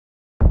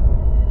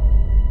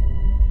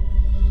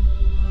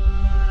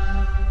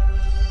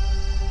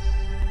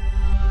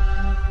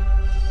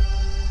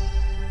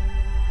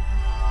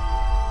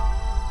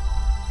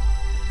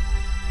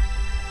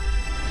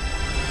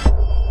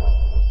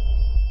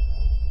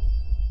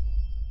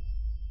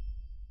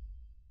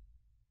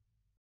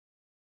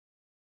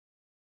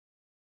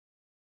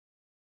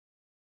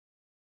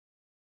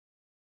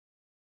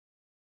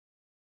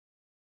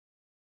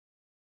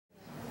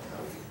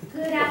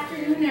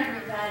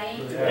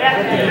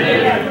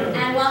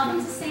And welcome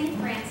to St.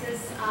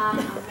 Francis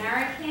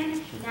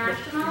American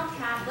National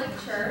Catholic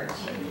Church.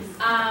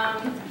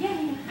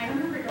 Yeah, I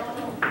remembered all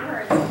the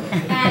words.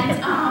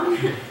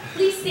 And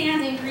please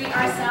stand and greet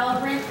our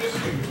celebrant,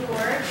 Bishop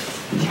George,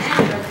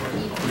 and Brother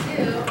Keith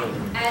too,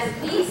 as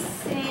we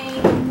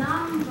sing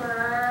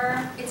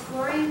number, it's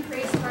Glory and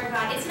Praise to our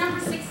God. It's number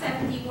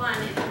 671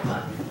 in the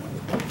book.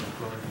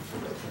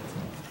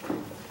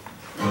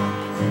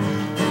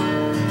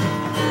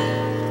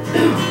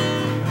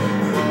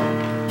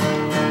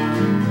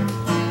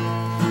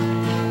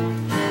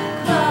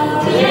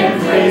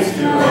 Praise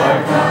to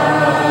our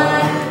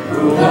God,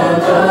 who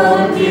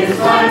alone gives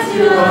life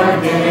to our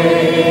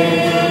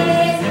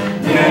days.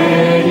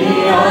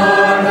 Many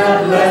are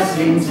the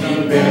blessings He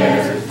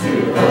bears to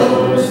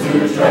those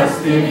who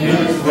trust in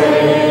His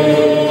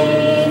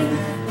ways.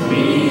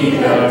 We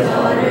are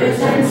daughters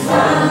and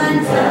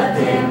sons of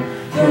Him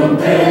who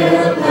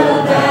built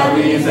the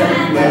valleys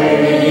and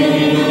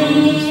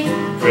waves.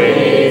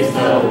 Praise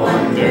the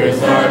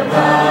wonders our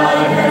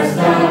God has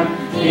done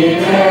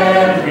in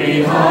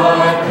every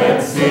heart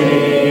that sings.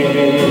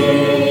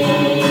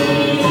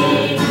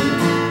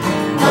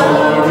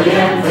 Glory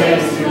and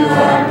praise to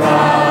our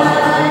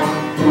God,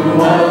 who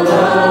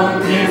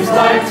alone gives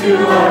life to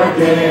our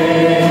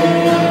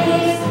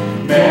days.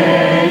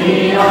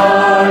 Many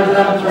are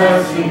the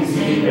blessings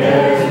He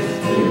bears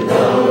to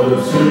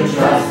those who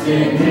trust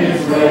in His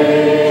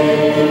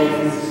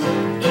ways.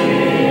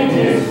 In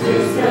His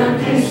wisdom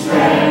He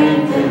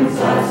strengthens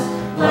us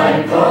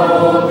like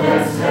gold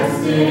that's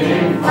tested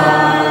in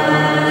fire.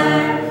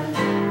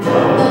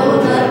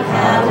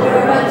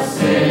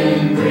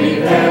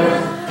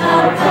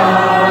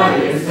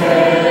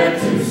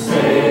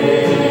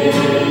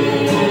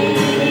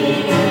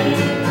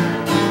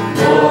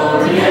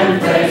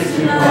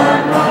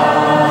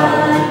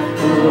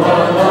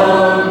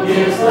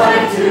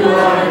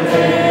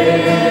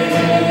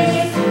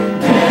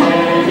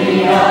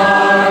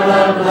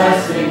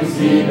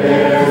 He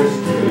bears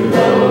to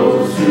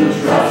those who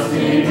trust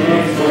in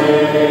His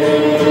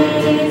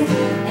ways.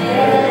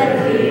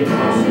 Every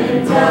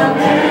moment of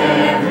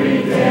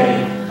every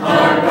day,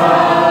 our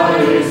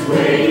God is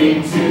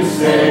waiting to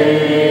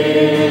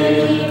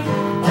save.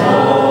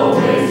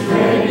 Always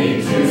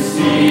ready to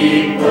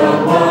seek the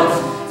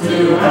lost,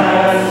 to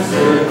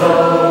answer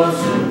those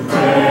who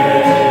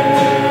pray.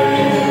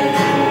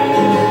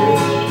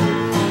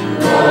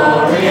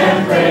 Glory and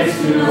praise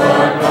to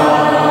our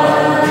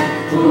God,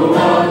 who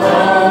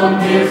alone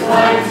gives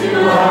life to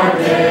our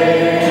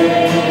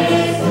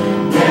days.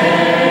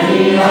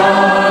 Many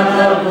are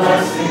the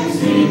blessings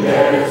He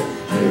bears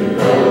to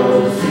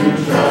those who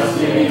trust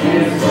in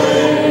His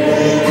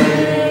ways.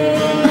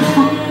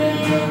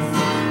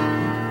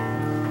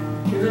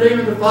 In the name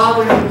of the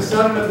Father, and of the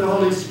Son, and of the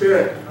Holy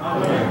Spirit.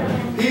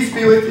 Amen. Peace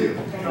be with you.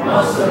 And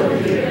also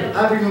with you.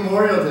 Happy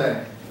Memorial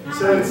Day.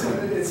 So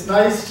it's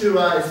nice to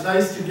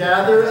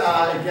gather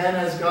again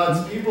as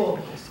God's people.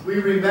 We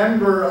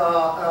remember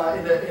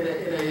in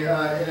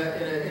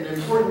an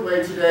important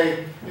way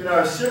today in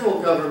our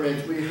civil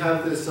government. We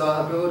have this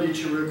ability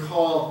to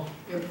recall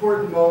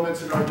important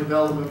moments in our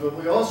development, but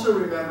we also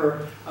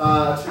remember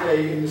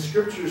today in the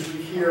scriptures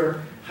we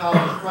hear how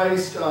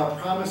Christ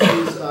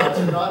promises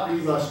to not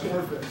leave us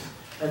orphans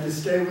and to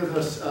stay with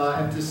us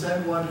and to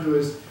send one who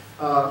is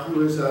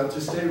to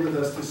stay with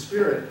us, the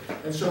Spirit.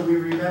 And so we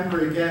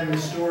remember again the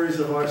stories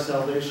of our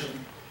salvation.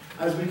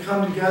 As we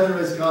come together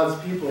as God's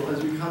people,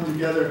 as we come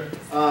together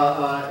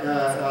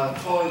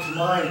calling to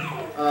mind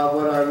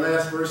what our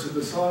last verse of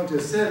the song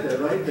just said there,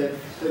 right? That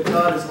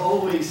God is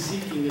always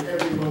seeking at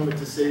every moment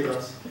to save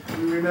us.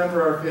 We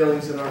remember our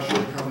failings and our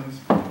shortcomings.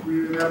 We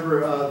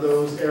remember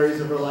those areas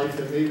of our life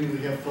that maybe we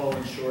have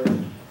fallen short.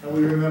 And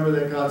we remember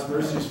that God's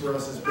mercies for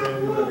us is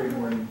brand new every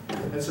morning.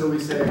 And so we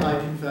say, I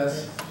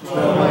confess to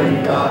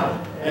Almighty God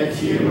and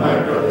to you, my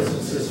brothers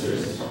and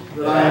sisters,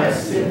 that I have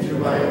sinned through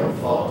my own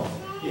fault,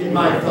 in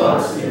my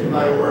thoughts, in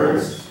my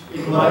words,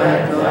 in what I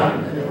have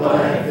done, and in what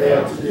I have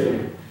failed to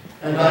do.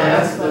 And I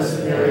ask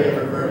Blessed Mary,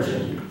 ever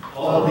Virgin,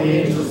 all the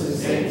angels and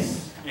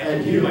saints,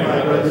 and you,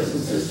 my brothers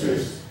and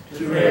sisters,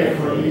 to pray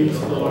for me to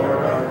the Lord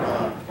our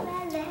God.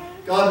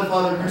 God the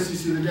Father,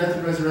 mercies through the death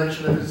and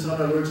resurrection of His Son,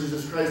 our Lord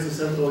Jesus Christ, and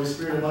send the Holy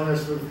Spirit among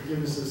us for the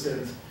forgiveness of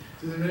sins.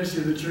 To the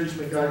ministry of the church,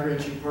 may God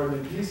grant you pardon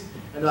and peace,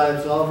 and I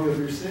absolve you of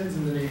your sins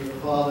in the name of the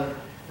Father,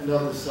 and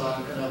of the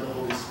Son, and of the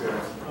Holy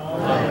Spirit.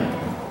 Amen.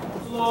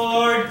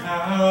 Lord,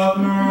 have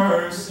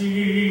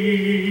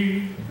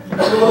mercy.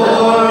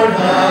 Lord,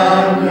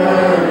 have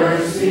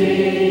mercy.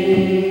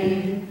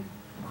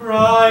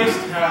 Christ,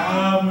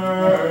 have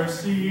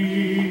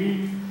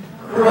mercy.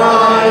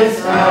 Christ,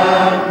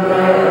 have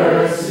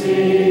mercy.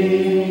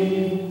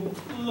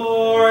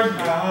 Lord,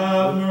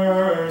 have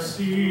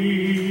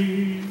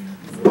mercy.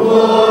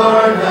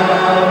 Lord,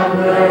 have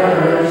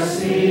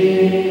mercy.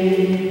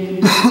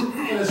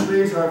 Let us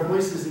raise our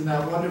voices in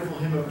that wonderful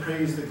hymn of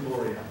praise, the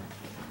Gloria.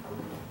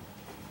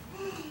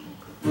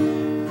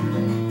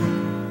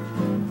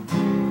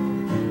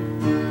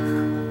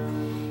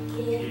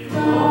 Give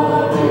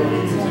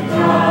glory to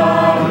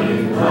God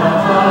in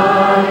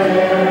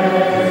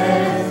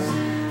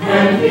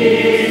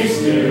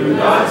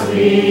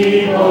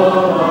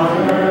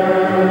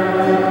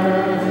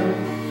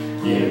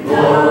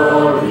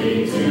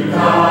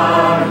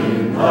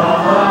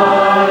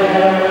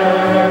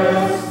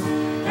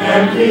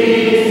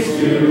peace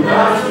to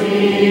God's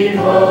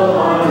people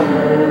on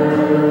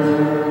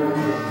earth.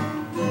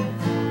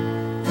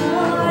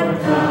 Lord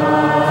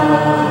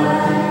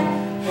God,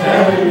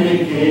 heavenly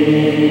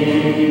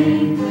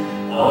King,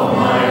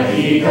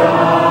 almighty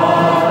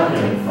God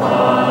and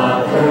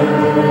Father,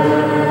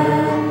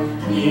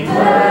 we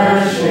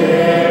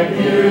worship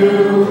you,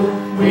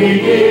 we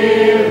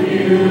give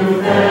you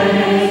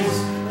thanks,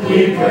 we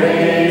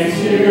praise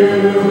you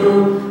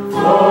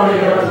for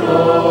your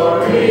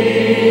glory.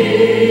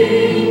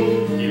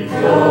 Give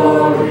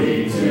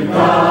glory to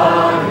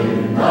God in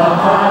the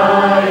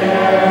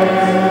highest,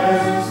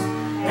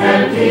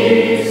 and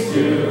peace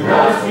to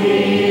God's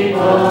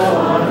people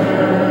on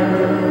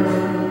earth.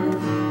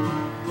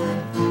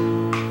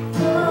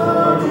 The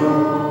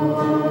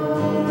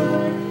Lord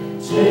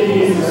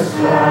Jesus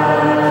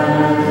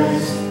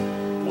Christ,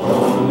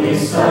 only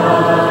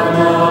Son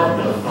of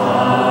the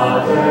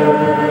Father,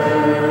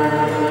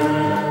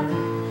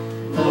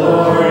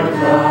 Lord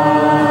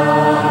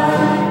God,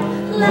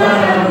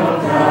 Lamb of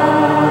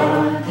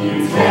God, you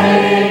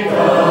take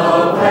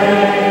away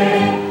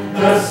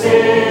the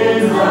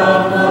sins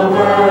of the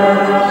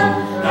world,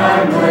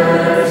 have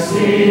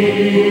mercy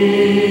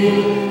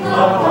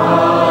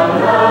upon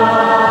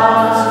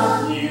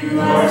us. You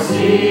are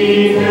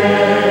seated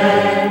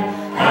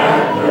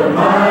at the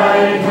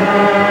right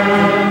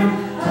hand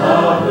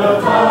of the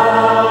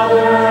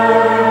Father.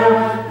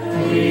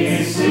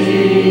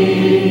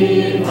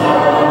 Receive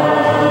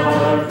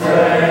our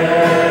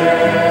prayer.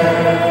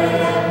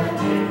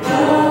 Give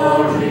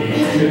glory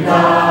to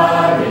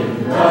God in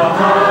the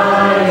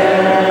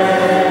highest,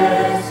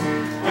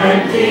 and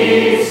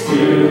peace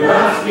to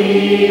God's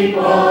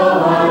people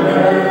on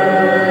earth.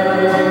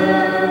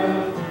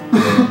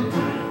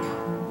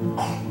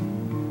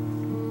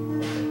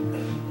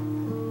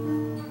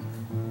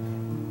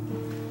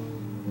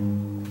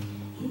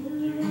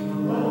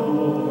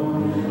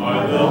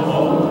 Are the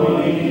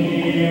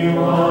Holy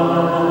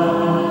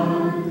One,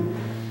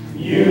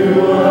 you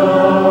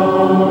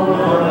alone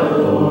are the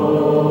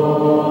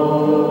Lord,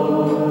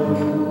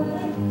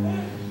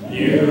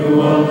 you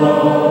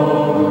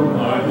alone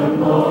are the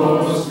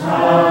Most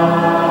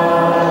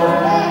High,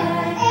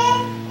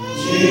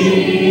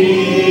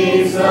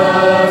 Jesus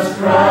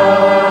Christ,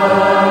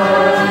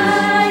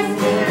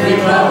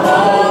 with the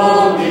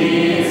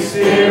Holy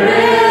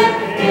Spirit,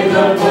 in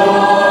the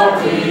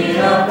glory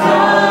of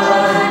God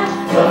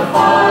the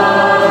Father.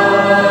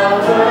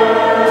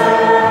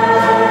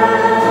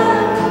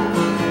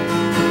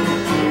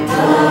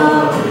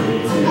 Glory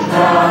to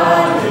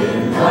God in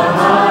the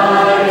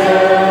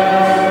highest,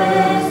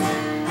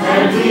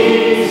 and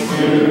peace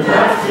to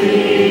God's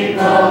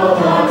people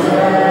on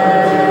earth.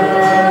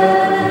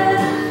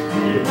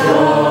 Give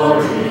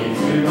glory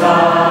to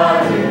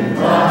God in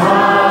the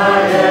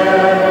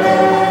highest,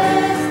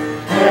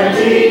 and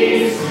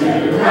peace to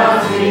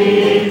God's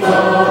people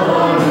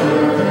on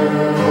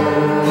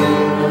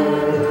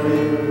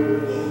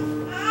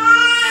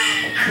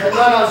So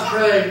let us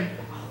pray.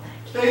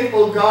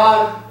 Faithful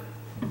God,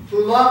 who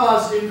love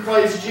us in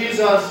Christ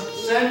Jesus,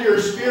 send your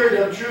Spirit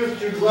of truth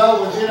to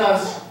dwell within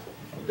us,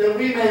 that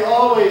we may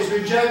always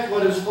reject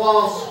what is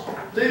false,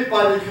 live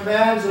by the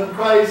commands of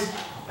Christ,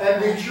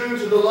 and be true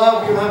to the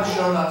love you have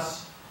shown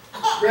us.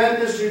 Grant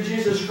this through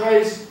Jesus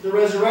Christ, the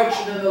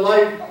resurrection and the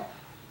life,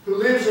 who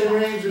lives and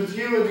reigns with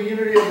you in the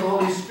unity of the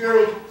Holy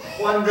Spirit,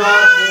 one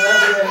God,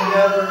 forever and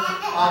ever.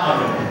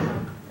 Amen.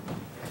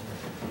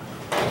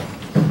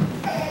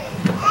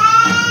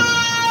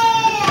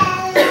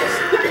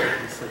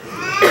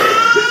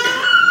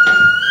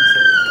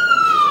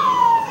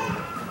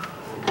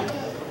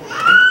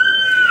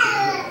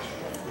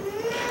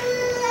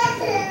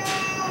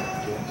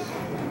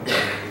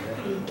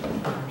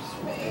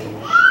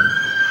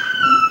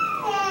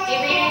 A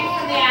reading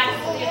from the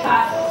Acts of the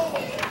Apostles.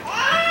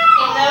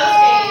 In those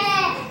days,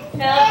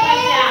 Philip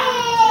went down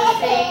to the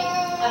city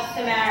of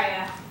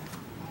Samaria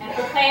and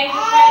proclaimed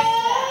Christ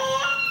to them.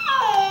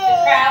 The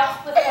crowds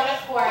with one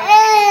accord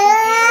listened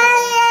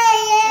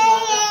eagerly to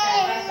what was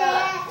said by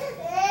Philip,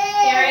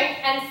 hearing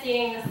and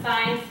seeing the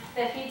signs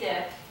that he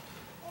did.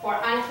 For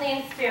unclean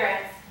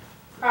spirits,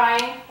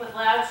 crying with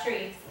loud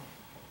shrieks,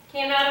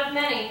 came out of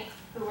many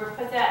who were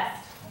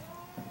possessed,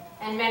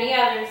 and many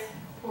others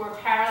who were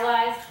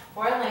paralyzed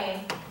or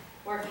lame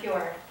were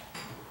cured.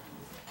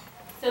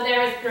 So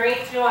there was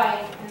great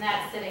joy in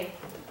that city.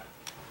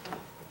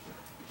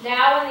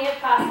 Now when the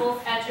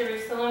apostles at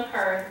Jerusalem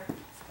heard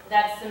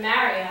that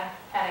Samaria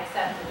had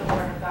accepted the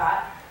word of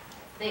God,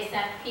 they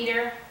sent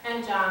Peter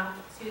and John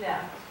to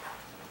them.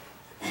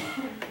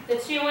 The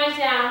two went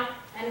down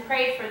and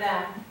prayed for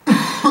them,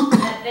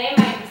 that they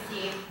might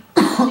receive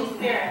the Holy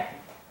Spirit.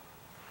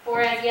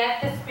 For as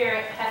yet the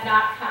Spirit had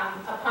not come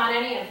upon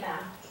any of them.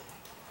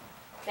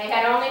 They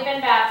had only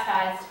been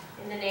baptized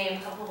in the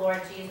name of the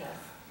Lord Jesus.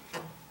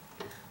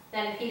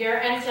 Then Peter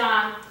and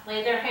John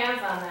laid their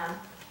hands on them,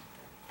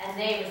 and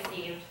they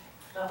received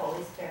the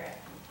Holy Spirit.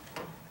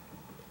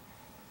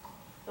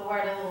 The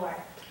word of the Lord.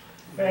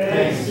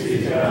 Thanks be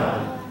to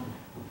God.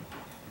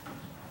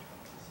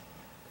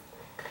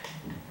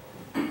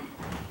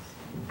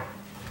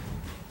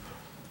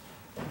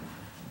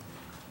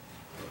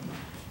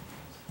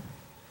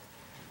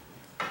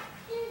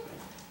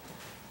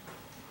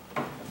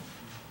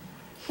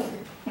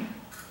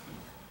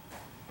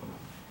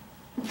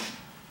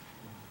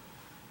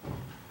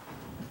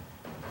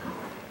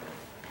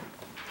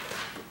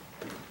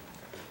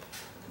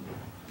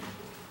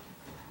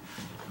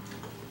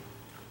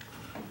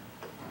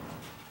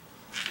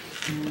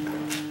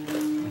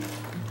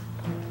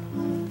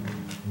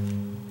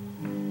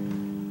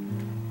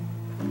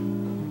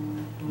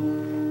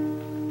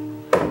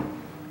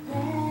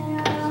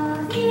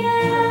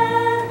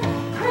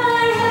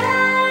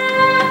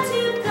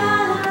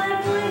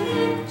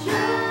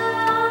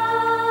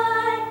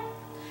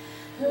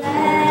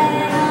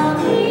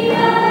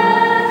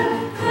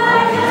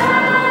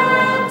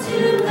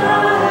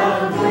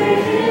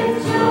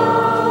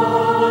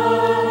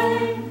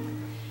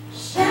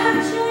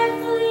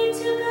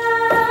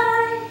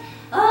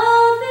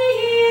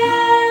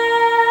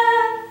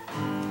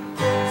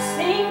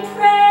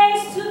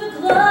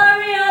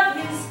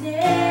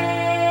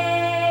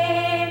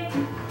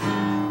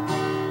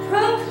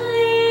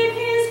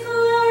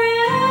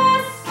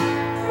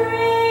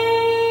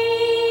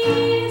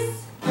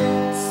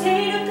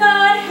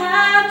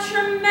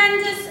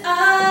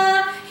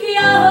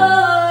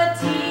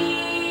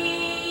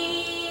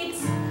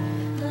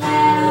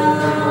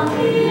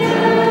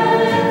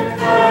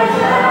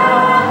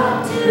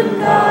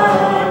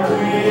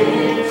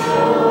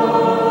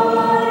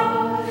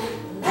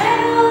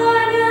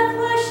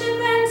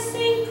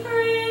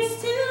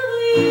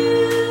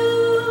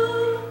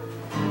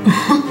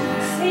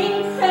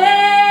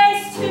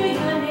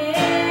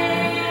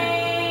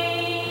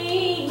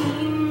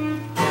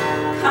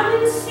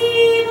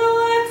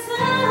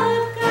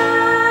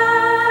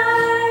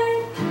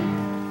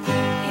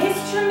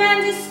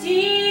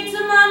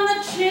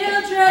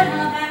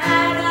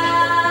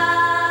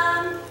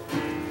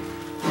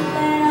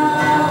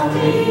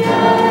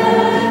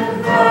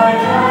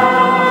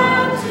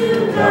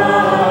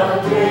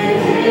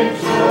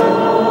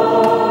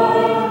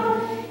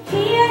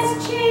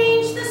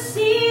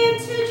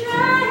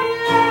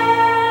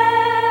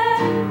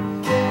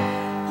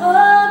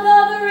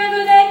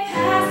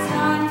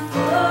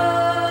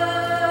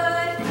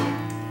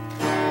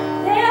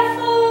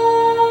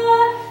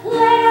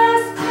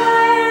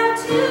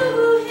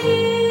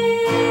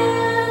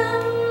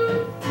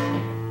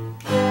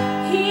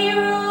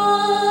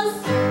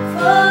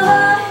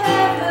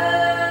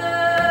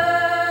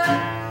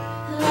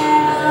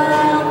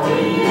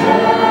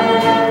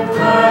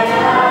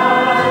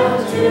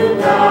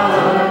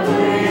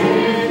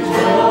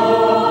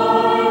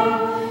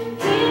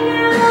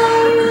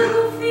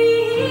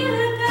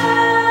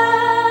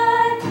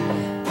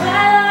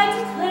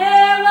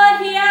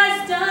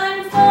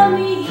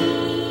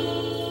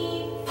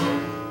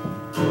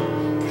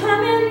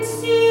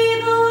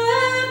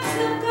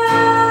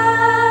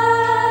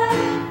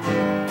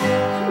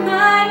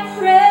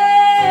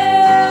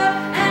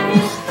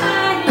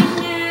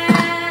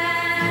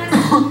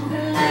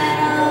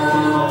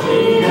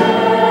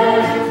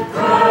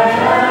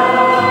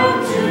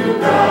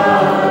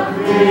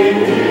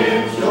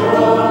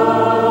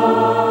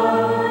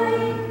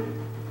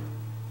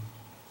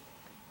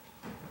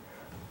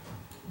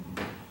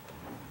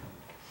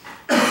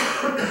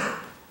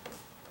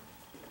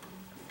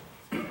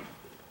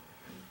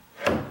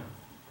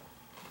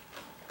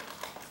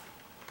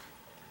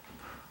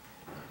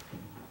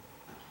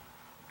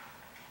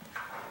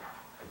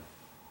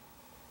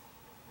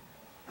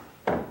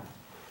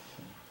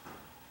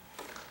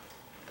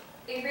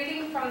 A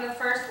reading from the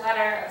first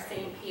letter of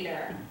St.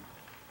 Peter.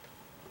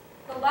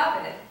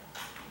 Beloved,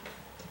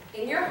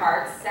 in your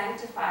hearts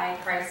sanctify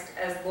Christ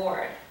as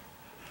Lord.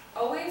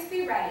 Always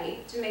be ready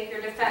to make your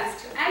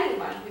defense to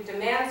anyone who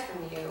demands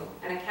from you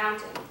an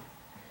accounting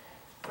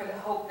for the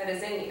hope that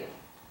is in you.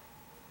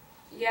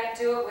 Yet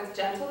do it with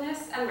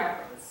gentleness and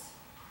reverence.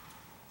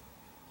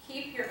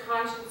 Keep your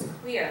conscience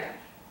clear,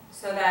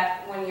 so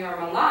that when you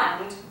are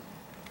maligned,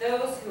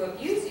 those who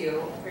abuse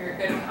you for your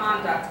good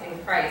conduct in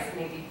Christ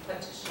may be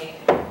put to shame.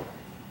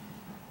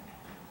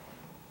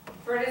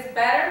 For it is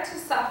better to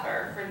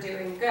suffer for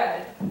doing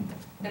good,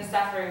 if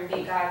suffering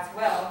be God's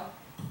will,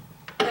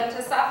 than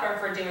to suffer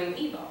for doing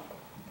evil.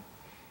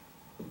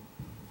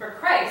 For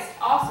Christ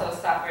also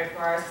suffered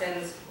for our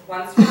sins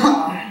once for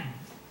all,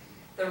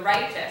 the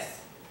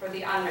righteous for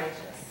the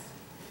unrighteous,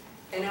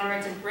 in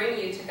order to bring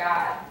you to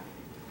God.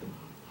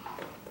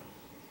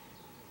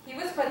 He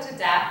was put to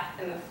death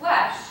in the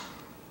flesh,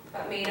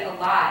 but made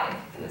alive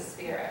in the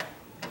Spirit.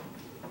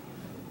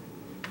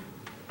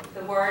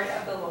 The word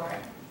of the Lord.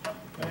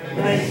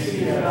 Thanks be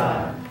to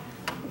God.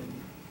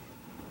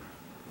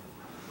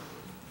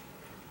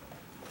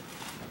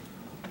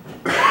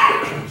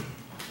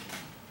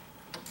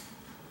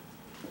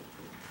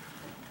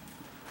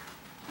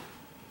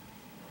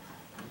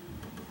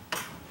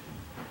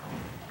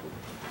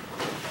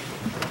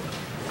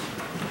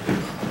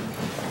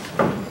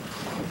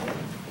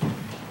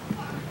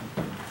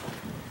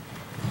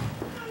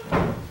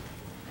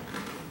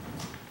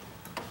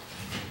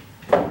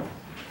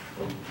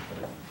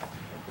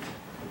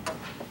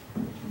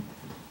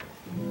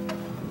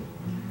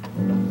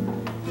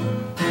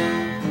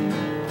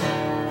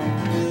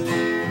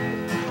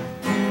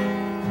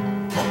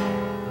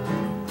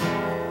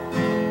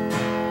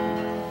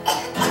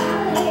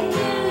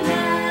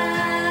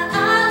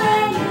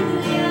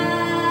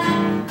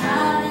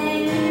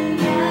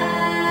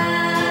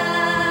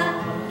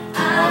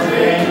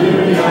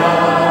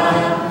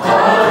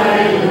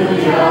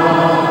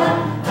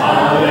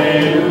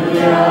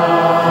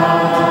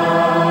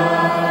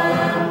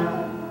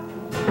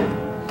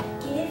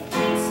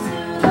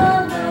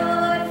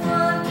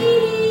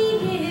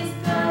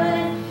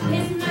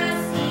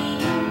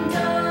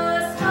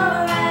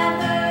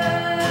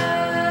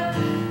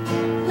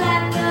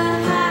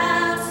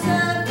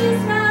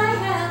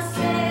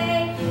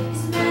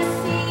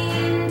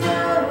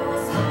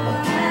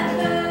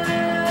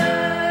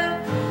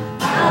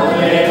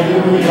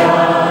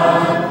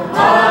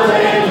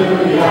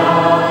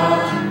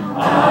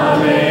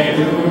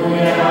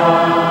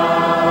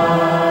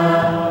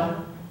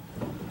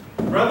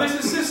 Brothers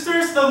and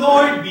sisters, the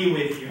Lord be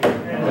with you.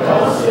 And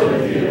also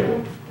with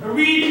you. A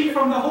reading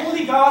from the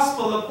Holy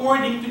Gospel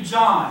according to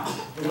John.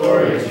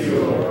 Glory to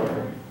you,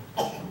 Lord.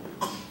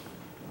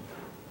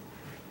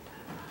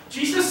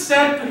 Jesus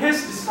said to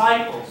his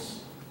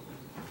disciples,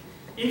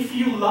 "If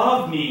you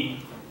love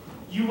me,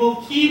 you will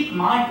keep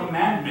my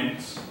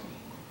commandments,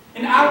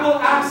 and I will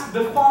ask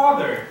the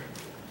Father,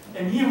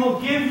 and he will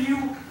give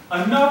you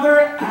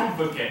another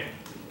advocate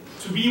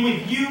to be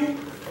with you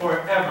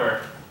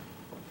forever.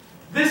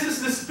 This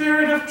is the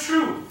Spirit of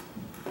truth,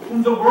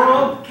 whom the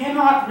world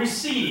cannot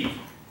receive,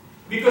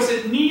 because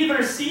it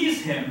neither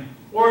sees him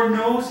or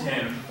knows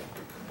him.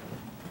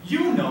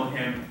 You know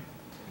him,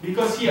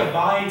 because he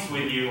abides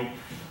with you,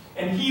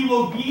 and he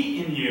will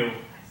be in you.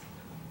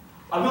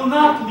 I will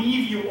not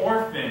leave you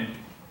orphaned.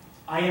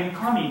 I am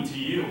coming to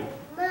you.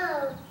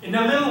 In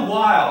a little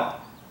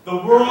while, the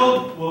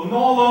world will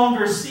no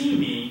longer see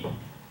me,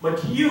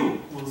 but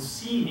you will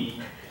see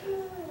me,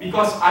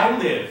 because I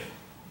live,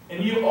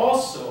 and you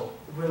also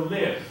will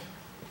live.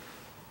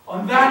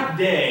 On that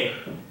day,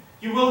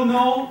 you will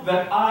know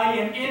that I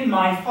am in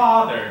my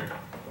Father,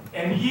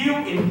 and you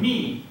in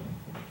me,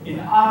 and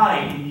I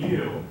in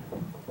you.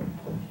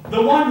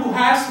 The one who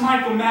has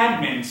my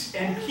commandments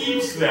and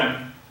keeps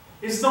them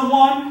is the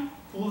one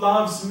who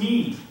loves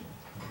me.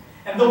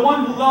 And the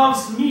one who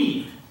loves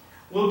me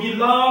will be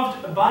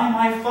loved by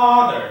my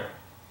Father,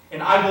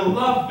 and I will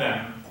love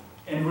them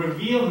and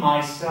reveal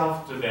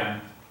myself to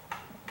them."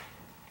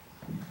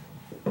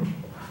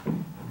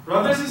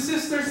 Brothers and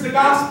sisters, the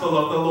Gospel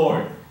of the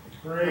Lord.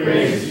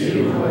 Praise to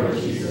you, Lord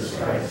Jesus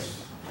Christ.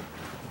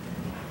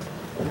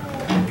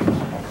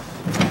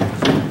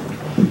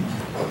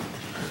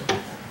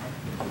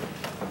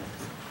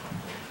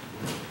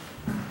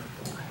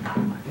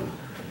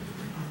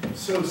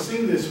 So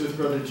sing this with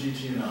Brother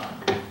Gigi and I.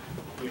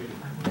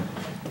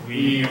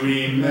 We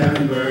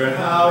remember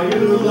how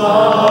you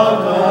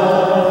loved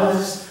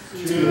us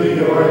to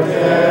your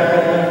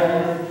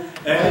death,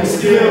 and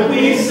still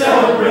we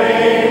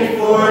celebrate,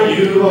 for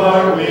you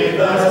are with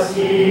us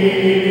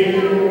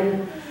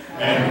here.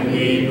 And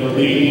we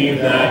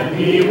believe that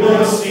we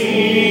will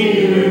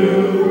see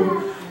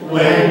you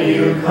when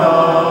you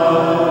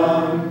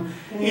come.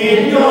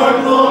 In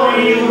your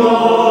glory,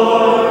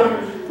 Lord,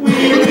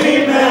 we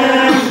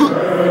remember,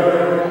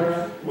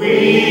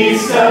 we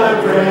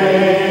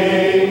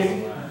celebrate,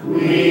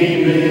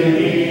 we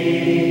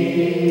believe.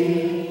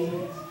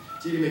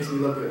 Gigi makes me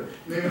look good.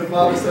 In the name of the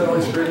Father, Son,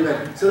 Holy Spirit,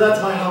 amen. So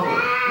that's my homily.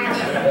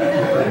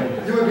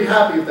 Right? You would be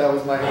happy if that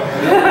was my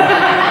homily.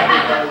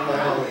 That was my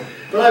homily.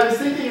 But I was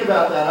thinking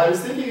about that. I was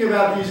thinking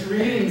about these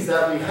readings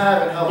that we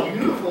have and how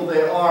beautiful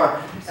they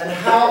are, and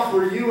how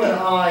for you and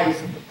I,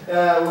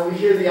 when we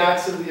hear the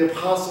Acts of the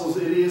Apostles,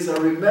 it is a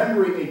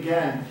remembering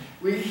again.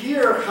 We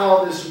hear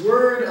how this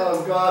Word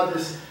of God,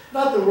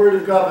 not the Word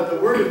of God, but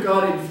the Word of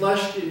God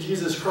enfleshed in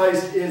Jesus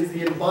Christ is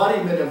the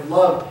embodiment of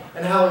love,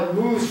 and how it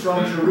moves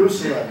from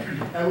Jerusalem.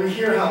 And we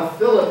hear how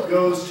Philip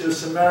goes to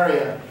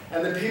Samaria,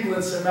 and the people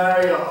in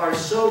Samaria are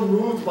so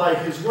moved by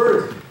his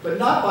words, but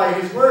not by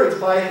his words,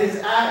 by his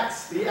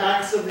acts, the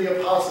acts of the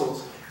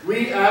apostles.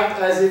 We act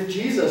as if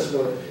Jesus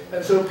would.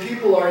 And so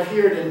people are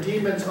healed and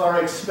demons are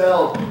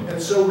expelled.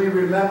 And so we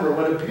remember.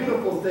 What a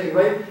beautiful thing,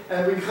 right?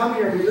 And we come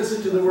here and we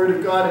listen to the Word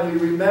of God and we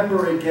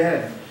remember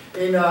again.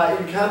 In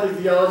Catholic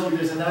theology,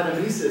 there's an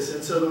anamnesis.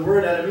 And so the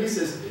word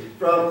anamnesis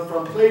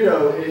from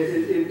Plato,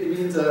 it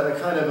means a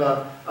kind of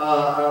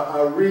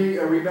a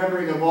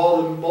remembering of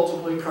all the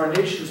multiple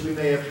incarnations we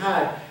may have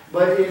had.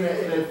 But in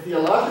a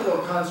theological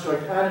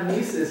construct,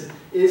 anamnesis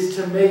is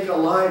to make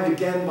alive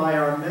again by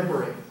our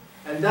memory.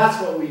 And that's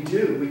what we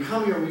do. We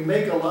come here and we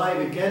make alive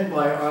again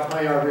by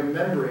our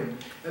remembering.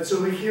 And so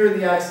we hear in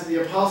the Acts of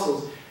the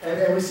Apostles,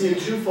 and we see a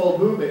twofold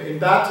movement. In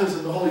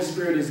baptism, the Holy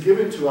Spirit is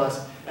given to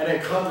us, and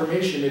at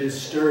confirmation, it is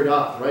stirred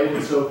up, right?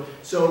 And so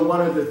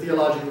one of the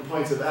theological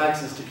points of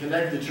Acts is to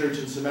connect the church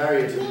in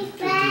Samaria to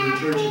the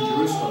church in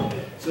Jerusalem,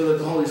 so that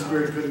the Holy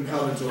Spirit couldn't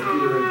come until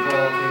Peter and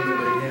Paul came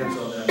and laid hands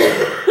on them.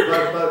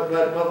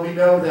 But we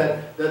know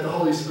that the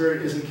Holy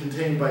Spirit isn't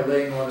contained by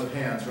laying on of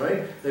hands,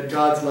 right? That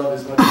God's love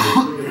is much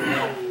bigger than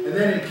that. And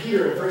then in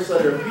Peter, first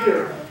letter of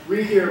Peter,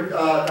 we hear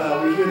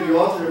the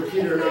author of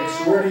Peter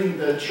exhorting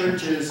the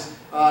churches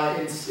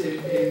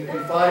in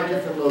 5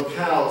 different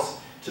locales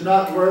to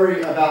not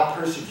worry about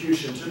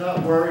persecution, to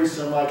not worry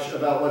so much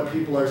about what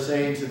people are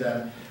saying to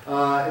them,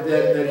 that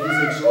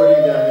he's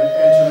exhorting them,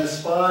 and to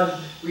respond.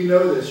 We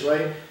know this,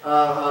 right?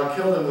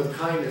 Kill them with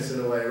kindness in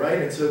a way, right?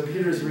 And so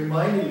Peter's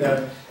reminding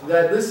them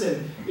that,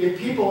 listen, if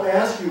people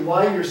ask you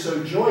why you're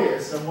so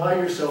joyous and why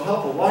you're so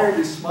helpful, why are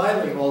you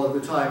smiling all of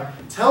the time,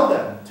 tell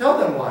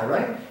them why,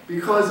 right?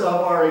 Because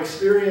of our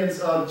experience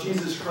of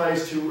Jesus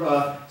Christ who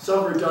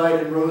suffered,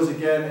 died, and rose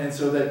again, and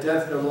so that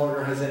death no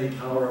longer has any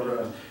power over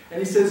us. And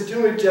he says,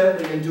 do it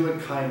gently and do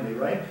it kindly,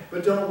 right?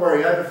 But don't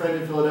worry. I have a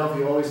friend in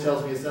Philadelphia who always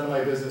tells me it's none of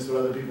my business what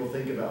other people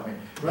think about me,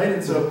 right?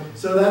 And so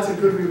that's a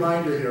good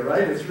reminder here,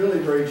 right? It's really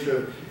very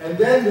true. And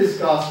then this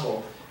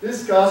gospel.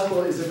 This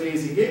gospel is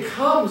amazing. It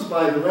comes,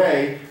 by the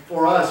way,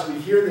 for us. We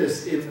hear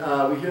this in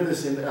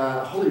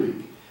Holy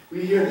Week.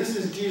 We hear this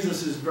is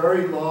Jesus'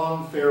 very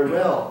long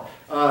farewell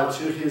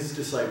to his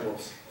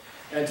disciples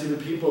and to the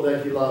people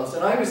that he loves.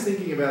 And I was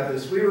thinking about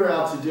this. We were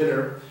out to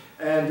dinner.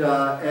 And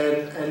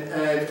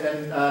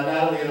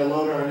Natalie and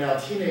Alona are now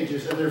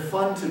teenagers, and they're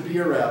fun to be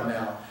around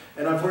now.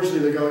 And unfortunately,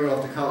 they're going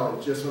off to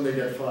college just when they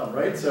get fun,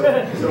 right? So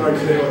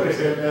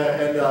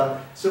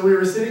we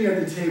were sitting at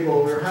the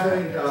table, we were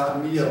having a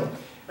meal,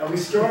 and I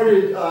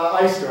started,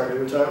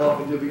 which I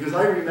often do, because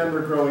I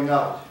remember growing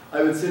up,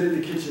 I would sit at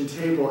the kitchen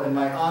table, and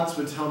my aunts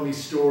would tell me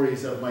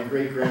stories of my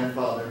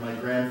great-grandfather and my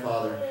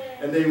grandfather.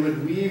 And they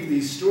would weave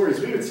these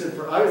stories. I would sit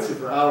for hours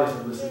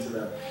and listen to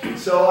them.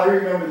 So I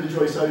remember the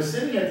joy. So I was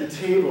sitting at the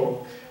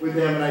table with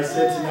them, and I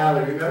said to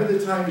Natalie, remember the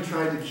time you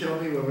tried to kill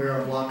me when we were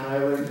on Block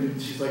Island? And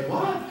she's like,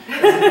 what?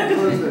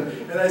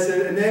 And I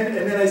said, and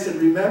then I said,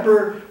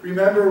 remember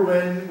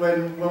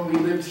when we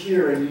lived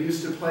here and you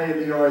used to play in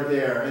the yard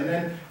there? And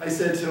then I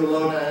said to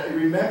Alona,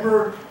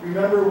 remember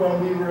when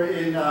we were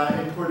in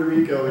Puerto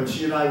Rico and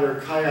she and I were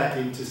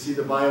kayaking to see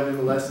the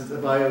bioluminescence,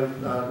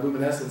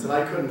 and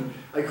I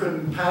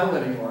couldn't paddle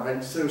anymore.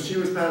 So she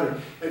was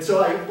paddling. And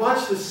so I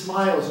watched the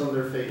smiles on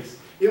their face.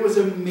 It was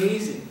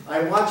amazing.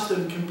 I watched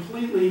them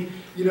completely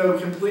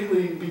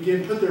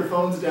put their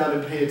phones down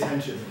and pay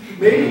attention.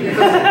 Maybe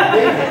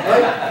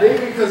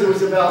because it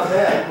was about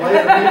them,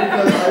 right? Maybe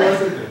because I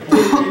wasn't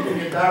doing anything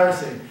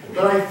embarrassing.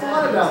 But I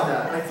thought about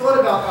that. I thought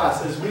about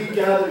us as we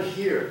gathered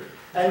here.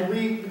 And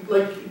we,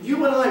 like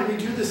you and I, we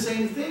do the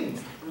same thing.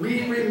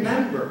 We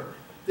remember.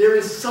 There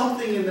is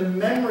something in the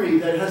memory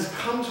that has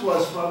come to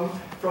us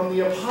from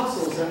the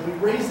apostles, and we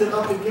raise it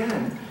up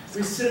again.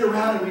 We sit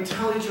around and we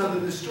tell each other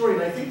the story,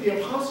 and I think the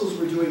apostles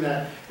were doing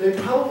that. They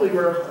probably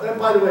were,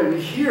 by the way,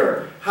 we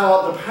hear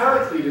how the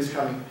Paraclete is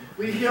coming.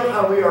 We hear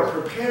how we are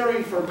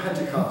preparing for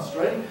Pentecost,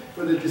 right?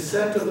 For the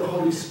descent of the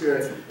Holy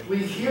Spirit. We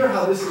hear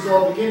how this is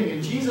all beginning,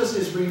 and Jesus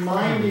is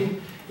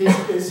reminding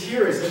his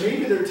hearers, and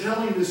maybe they're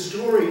telling the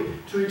story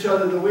to each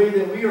other the way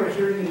that we are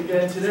hearing it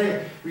again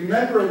today.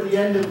 Remember at the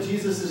end of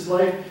Jesus'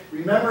 life,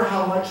 remember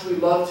how much we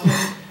loved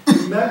him.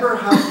 Remember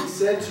how he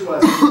said to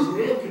us, it was a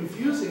little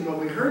confusing when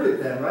we heard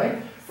it then,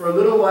 right? For a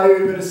little while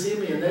you're going to see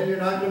me, and then you're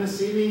not going to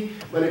see me.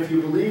 But if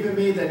you believe in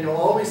me, then you'll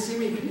always see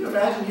me. Can you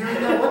imagine hearing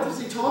that? What is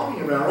he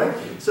talking about, right?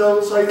 So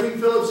I think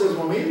Philip says,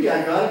 well, maybe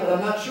I got it, but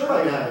I'm not sure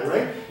I got it,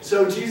 right?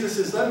 So Jesus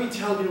says, let me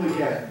tell you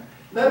again.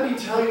 Let me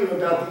tell you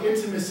about the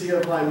intimacy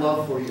of my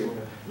love for you.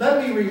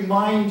 Let me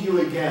remind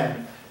you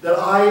again that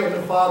I and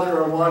the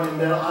Father are one, and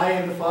that I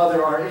and the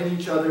Father are in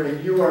each other,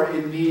 and you are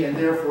in me, and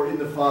therefore in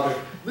the Father.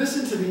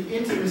 Listen to the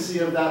intimacy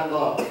of that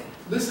love.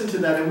 Listen to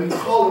that, and we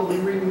call it, we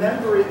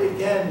remember it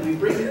again, we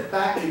bring it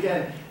back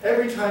again.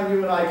 Every time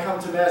you and I come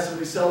to Mass and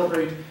we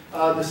celebrate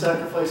the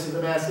sacrifice of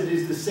the Mass, it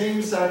is the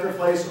same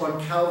sacrifice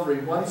on Calvary,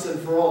 once and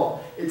for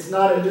all. It's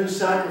not a new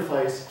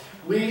sacrifice.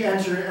 We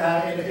enter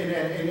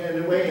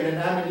in a way, in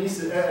an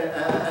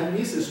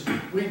anamnesis.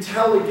 We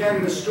tell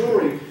again the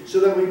story so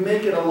that we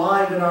make it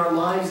alive in our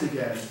lives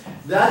again.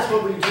 That's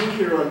what we do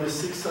here on the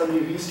 6th Sunday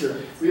of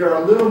Easter. We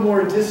are a little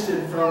more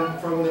distant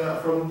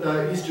from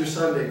Easter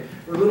Sunday.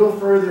 We're a little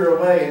further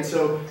away, and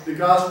so the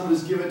Gospel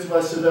is given to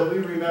us so that we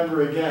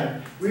remember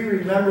again. We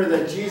remember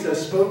that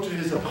Jesus spoke to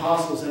his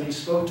apostles, and he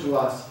spoke to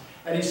us.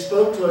 And he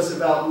spoke to us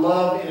about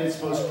love in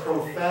its most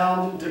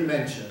profound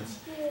dimensions.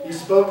 He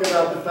spoke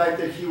about the fact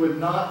that he would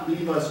not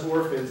leave us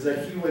orphans,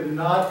 that he would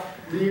not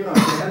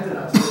abandon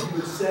us, that he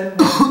would send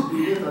one to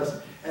be with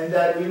us, and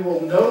that we will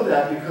know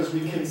that because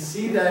we can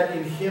see that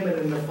in him and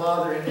in the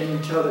Father and in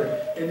each other.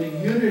 In the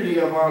unity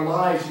of our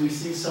lives, we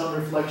see some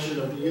reflection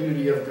of the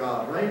unity of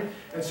God, right?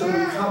 And so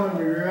we come and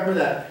we remember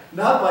that.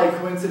 Not by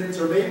coincidence,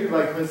 or maybe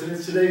by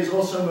coincidence, today is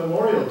also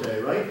Memorial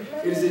Day, right?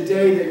 It is a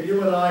day that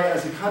you and I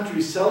as a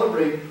country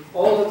celebrate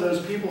all of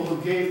those people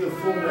who gave the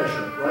full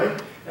measure, right?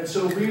 And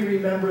so we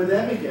remember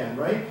them again,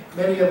 right?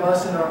 Many of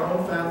us in our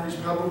own families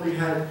probably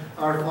had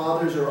our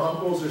fathers or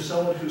uncles or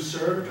someone who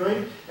served,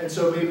 right? And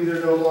so maybe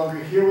they're no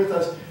longer here with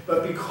us.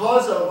 But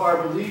because of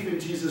our belief in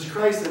Jesus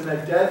Christ and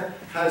that death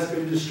has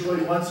been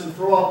destroyed once and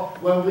for all,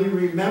 when we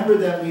remember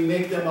them, we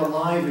make them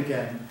alive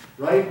again,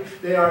 right?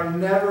 They are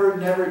never,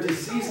 never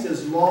deceased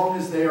as long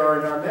as they are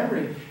in our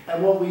memory.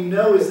 And what we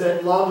know is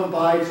that love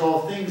abides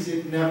all things.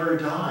 It never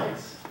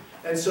dies.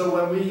 And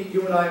so when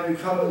you and I, we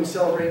come and we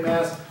celebrate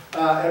Mass,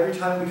 every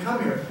time we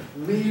come here,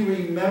 we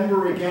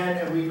remember again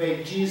and we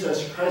make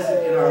Jesus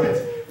present in our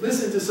midst.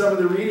 Listen to some of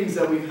the readings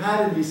that we've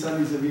had in these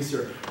Sundays of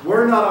Easter.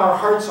 Were not our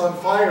hearts on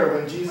fire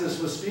when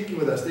Jesus was speaking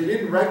with us? They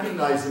didn't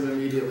recognize him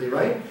immediately,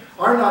 right?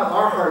 Are not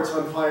our hearts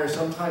on fire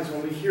sometimes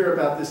when we hear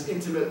about this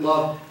intimate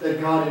love that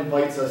God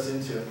invites us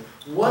into?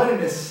 What an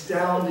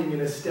astounding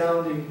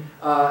mystery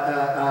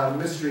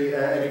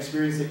and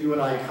experience that you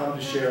and I come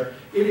to share.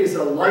 It is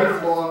a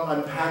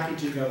lifelong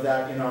unpackaging of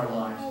that in our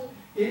lives.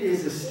 It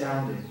is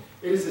astounding.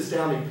 It is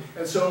astounding.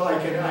 And so I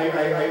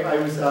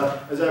was,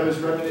 as I was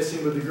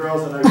reminiscing with the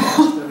girls, and I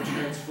watched them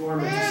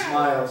transform into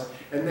smiles,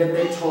 and then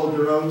they told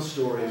their own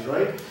stories,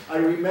 right? I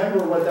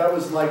remember what that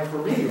was like for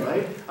me,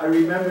 right? I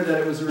remember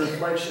that it was a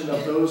reflection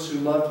of those who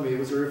loved me. It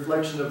was a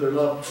reflection of their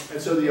love.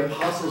 And so the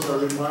apostles are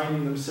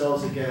reminding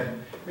themselves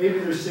again. Maybe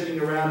they're sitting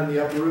around in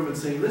the upper room and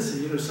saying,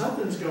 listen,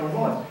 something's going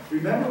on.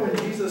 Remember when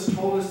Jesus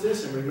told us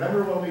this, and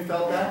remember when we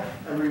felt that,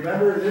 and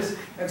remember this?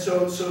 And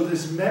so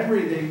this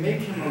memory, they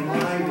make him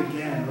alive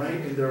again, right,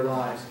 in their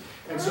lives.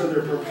 And so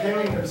they're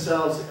preparing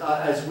themselves,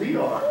 as we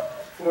are,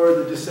 for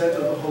the descent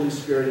of the Holy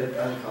Spirit at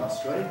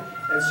Pentecost, right?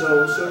 And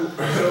so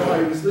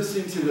I was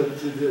listening to the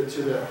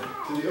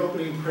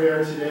opening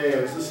prayer today.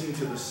 I was listening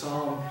to the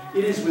psalm.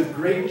 It is with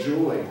great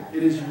joy.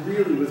 It is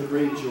really with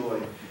great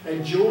joy.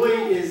 And joy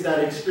is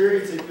that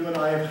experience that you and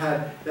I have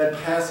had that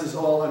passes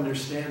all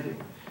understanding.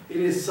 It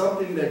is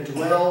something that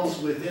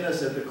dwells within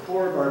us at the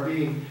core of our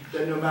being,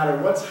 that no matter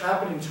what's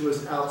happening to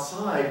us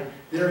outside,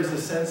 there is a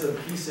sense of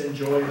peace and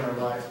joy in our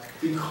lives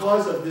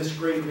because of this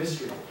great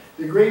mystery.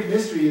 The great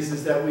mystery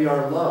is that we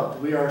are loved.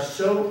 We are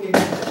so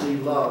intimately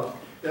loved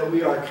that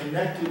we are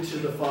connected to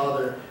the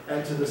Father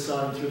and to the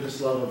Son through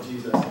this love of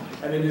Jesus.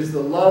 And it is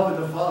the love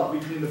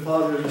between the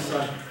Father and the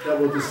Son that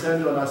will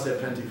descend on us at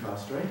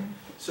Pentecost, right?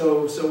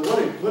 So what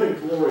a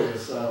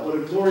glorious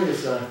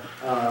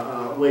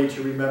way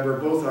to remember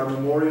both our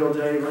Memorial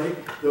Day, right?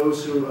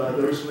 Those who we have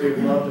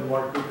loved and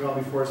who've gone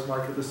before us,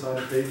 marked with the sign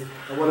of faith.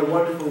 And what a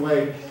wonderful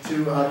way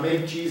to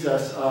make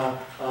Jesus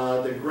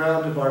the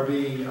ground of our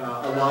being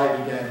alive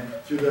again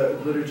through the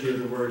liturgy of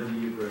the Word in the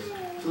Eucharist.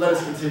 So let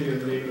us continue in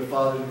the name of the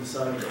Father, and the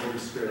Son, and the Holy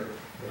Spirit.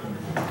 Amen.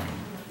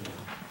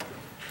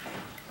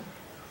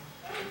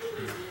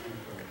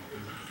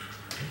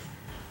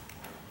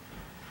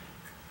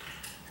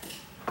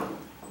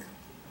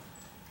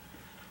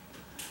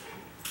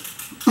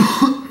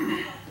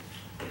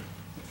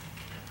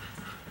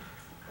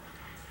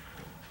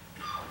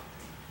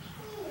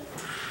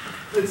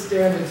 Let's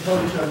stand and tell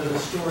each other the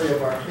story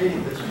of our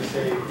faith as we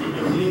say, we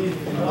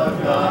believe in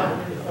one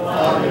God, the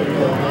Father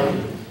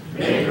Almighty,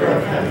 maker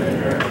of heaven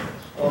and earth,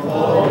 of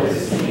all that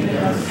is seen and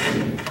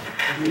unseen.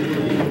 We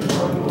believe in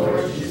one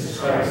Lord Jesus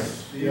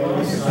Christ, the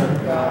only Son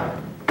of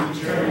God,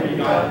 eternally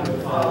begotten of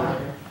the Father,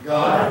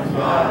 God from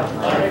God,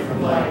 light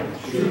from light,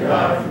 true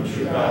God from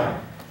true God,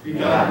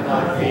 begotten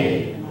not of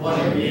Eve, one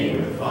in being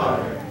with the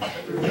Father,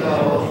 through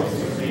God all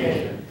things were made,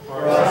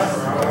 for us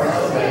and for our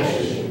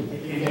salvation,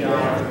 he came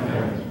down from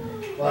heaven.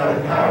 By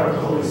the power of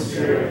the Holy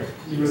Spirit,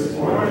 he was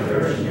born of the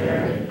Virgin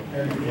Mary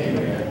and became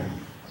man.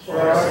 For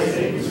our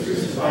sake he was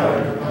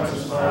crucified under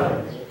Pontius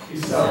Pilate. He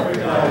suffered,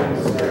 died, and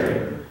was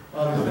buried.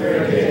 On the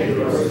third day he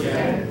rose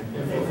again,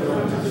 in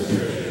fulfillment of the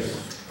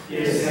Scriptures. He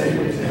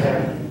ascended into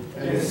heaven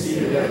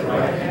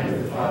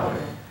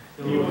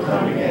He will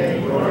come again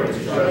in glory to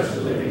judge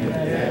the living and the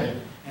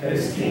dead, and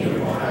his kingdom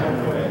will have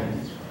no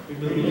end. We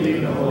believe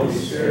in the Holy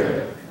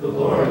Spirit, the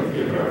Lord, the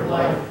giver of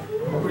life,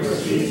 who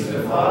proceeds from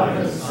the Father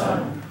and the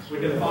Son.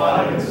 With the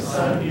Father and the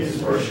Son he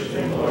is worshipped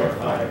and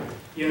glorified.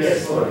 He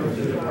has spoken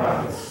through the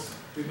prophets.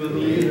 We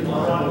believe in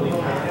one holy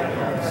Catholic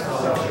and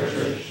Apostolic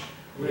Church.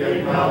 We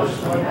acknowledge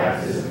one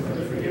baptism for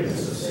the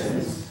forgiveness of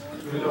sins.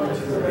 We look to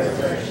the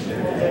resurrection of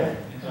the dead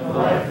and the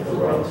life of the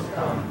world to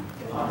come.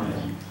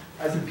 Amen.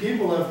 As a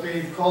people of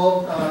faith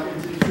called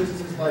into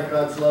existence by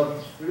God's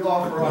love, we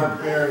offer our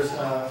prayers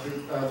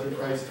through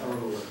Christ our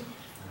Lord.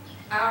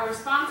 Our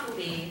response will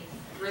be,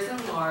 Risen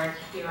Lord,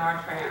 hear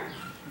our prayer.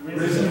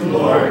 Risen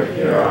Lord,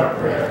 hear our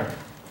prayer.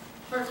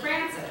 For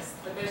Francis,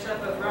 the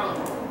Bishop of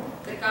Rome,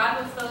 that God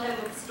will fill him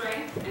with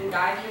strength and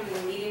guide him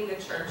in leading the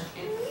Church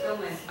in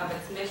fulfillment of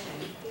its mission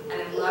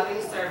and in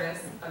loving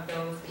service of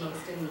those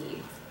most in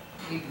need.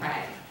 We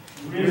pray.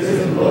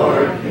 Risen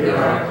Lord, hear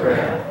our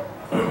prayer.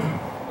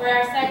 For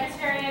our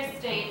Secretary of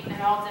State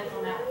and all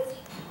diplomats,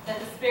 that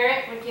the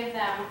Spirit would give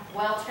them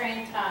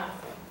well-trained tongues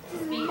to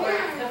speak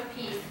words of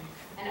peace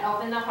and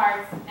open the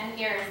hearts and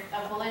ears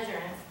of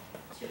belligerents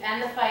to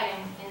end the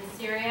fighting in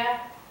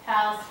Syria,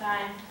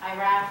 Palestine,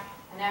 Iraq,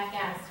 and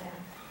Afghanistan.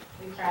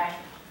 We pray.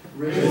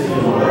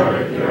 Risen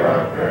Lord, hear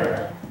our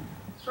prayer.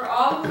 For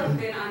all who have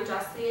been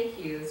unjustly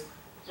accused,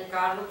 that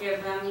God will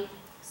give them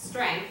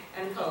strength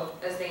and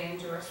hope as they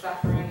endure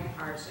suffering and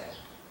hardship.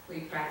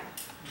 We pray.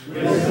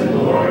 Risen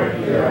Lord,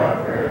 hear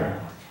our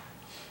prayer.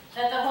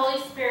 That the Holy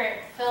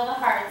Spirit fill the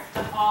hearts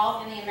of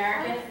all in the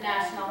American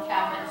National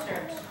Catholic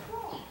Church,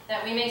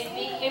 that we may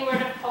speak a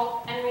word of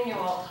hope and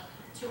renewal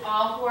to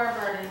all who are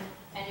burdened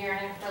and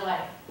yearning for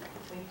life.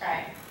 We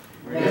pray.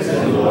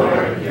 Risen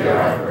Lord, hear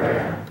our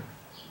prayer.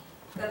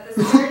 That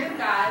the Spirit of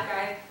God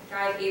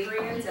guide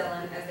Avery and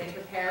Dylan as they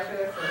prepare for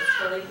their first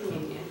Holy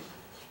Communion,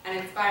 and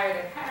inspire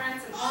their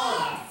parents and all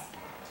of us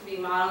to be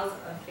models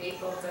of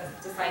faithful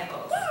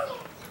disciples.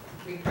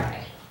 We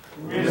pray.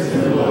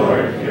 Risen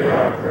Lord, hear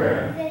our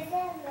prayer.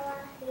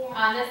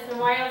 On this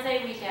Memorial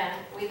Day weekend,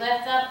 we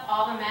lift up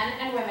all the men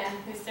and women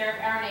who serve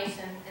our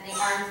nation in the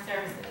armed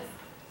services.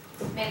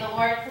 May the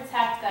Lord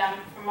protect them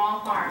from all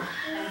harm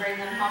and bring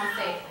them home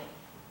safely.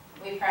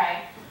 We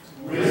pray.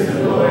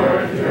 Risen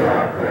Lord, hear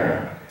our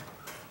prayer.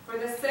 For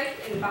the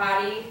sick in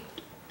body,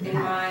 in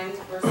mind,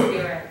 or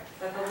spirit,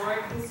 that the Lord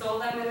console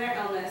them in their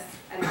illness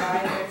and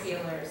guide their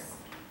healers.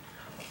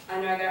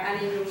 And are there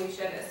any whom we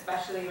should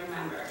especially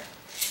remember?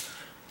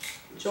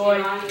 Joy.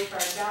 Giovanni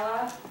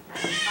Fardella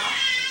and Pop.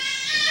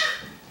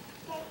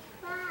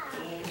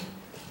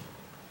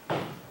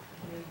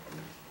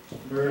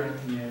 Bert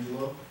and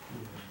Angelo.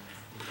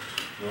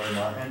 Roy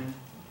Martin.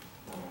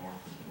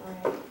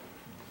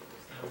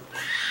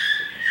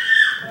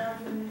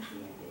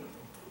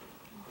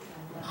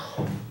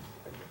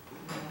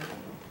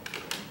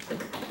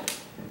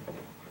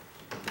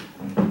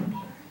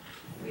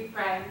 We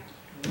pray.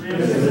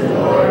 Risen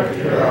Lord,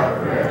 hear our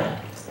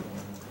prayer.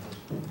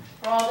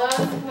 For all those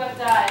who have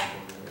died,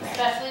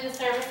 especially the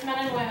servicemen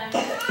and women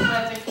who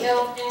have been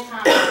killed in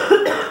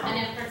combat, and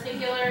in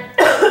particular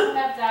those who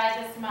have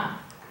died this month,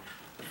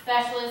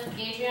 Specialist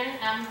Adrian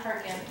M.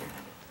 Perkins,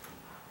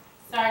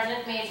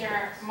 Sergeant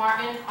Major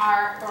Martin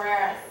R.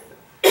 Barreras,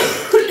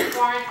 Chief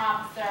Warrant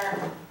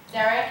Officer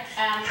Derek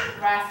M.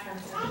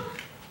 Rasmussen,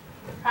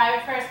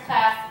 Private First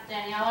Class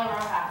Daniela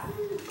Rojas,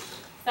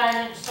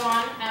 Sergeant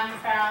Sean M.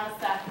 Farrell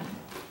II,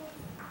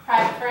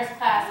 Private First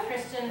Class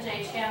Christian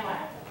J. Chandler.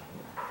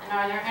 And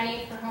are there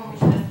any for whom we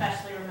should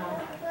especially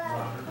remember?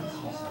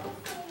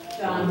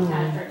 John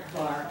Patrick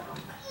Clark.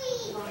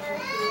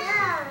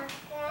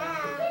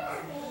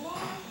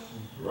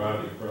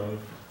 Robbie Crowley.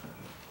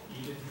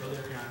 Edith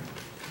Valerian.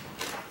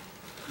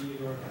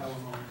 Theodore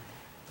Alamo.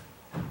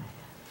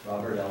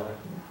 Robert Eller.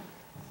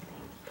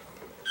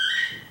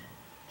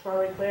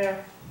 Charlie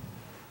Clare.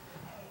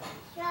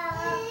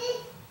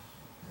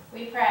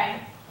 We pray.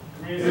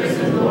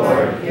 Risen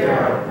Lord, hear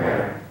our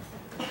prayer.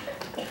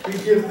 We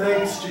give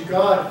thanks to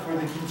God for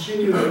the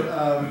continued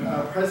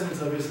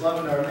presence of His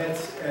love in our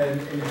midst and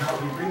how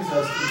He brings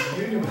us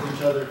into union with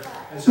each other.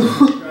 And so we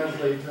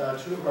congratulate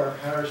two of our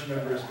parish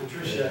members,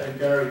 Patricia and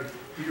Gary,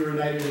 who were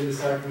united in the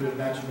sacrament of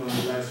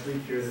matrimony last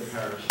week here in the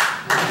parish.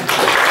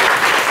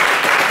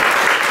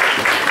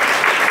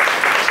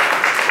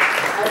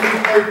 And we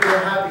pray for their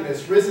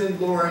happiness. Risen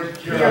Lord,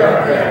 hear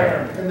our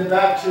prayer. And the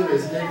back too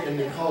is Nick and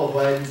Nicole, who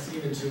I hadn't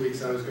seen in 2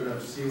 weeks. I was going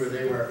to see where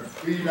they were.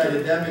 We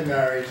united them in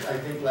marriage, I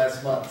think,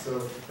 last month,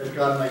 so that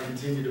God might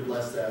continue to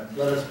bless them.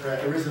 Let us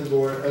pray. Risen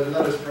Lord,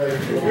 let us pray.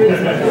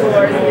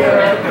 Lord, hear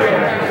our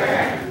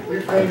prayer. We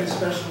pray in a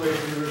special way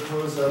for the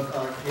repose of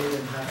Kate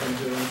and Catherine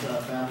Jones,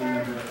 family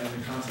member, and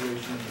the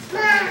consolation of his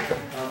family.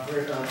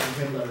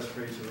 For him, let us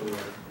pray to the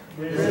Lord.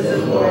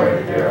 Risen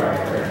Lord, hear our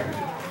prayer.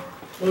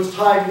 Most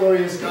high,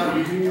 glorious God,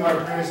 we bring you our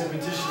prayers and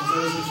petitions,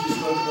 those which we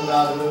spoken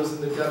aloud and those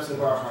in the depths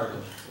of our heart.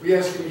 We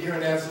ask you to hear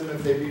and answer them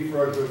if they be for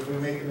our good. We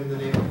make them in the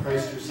name of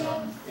Christ, your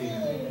Son.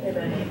 Amen.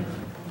 Amen.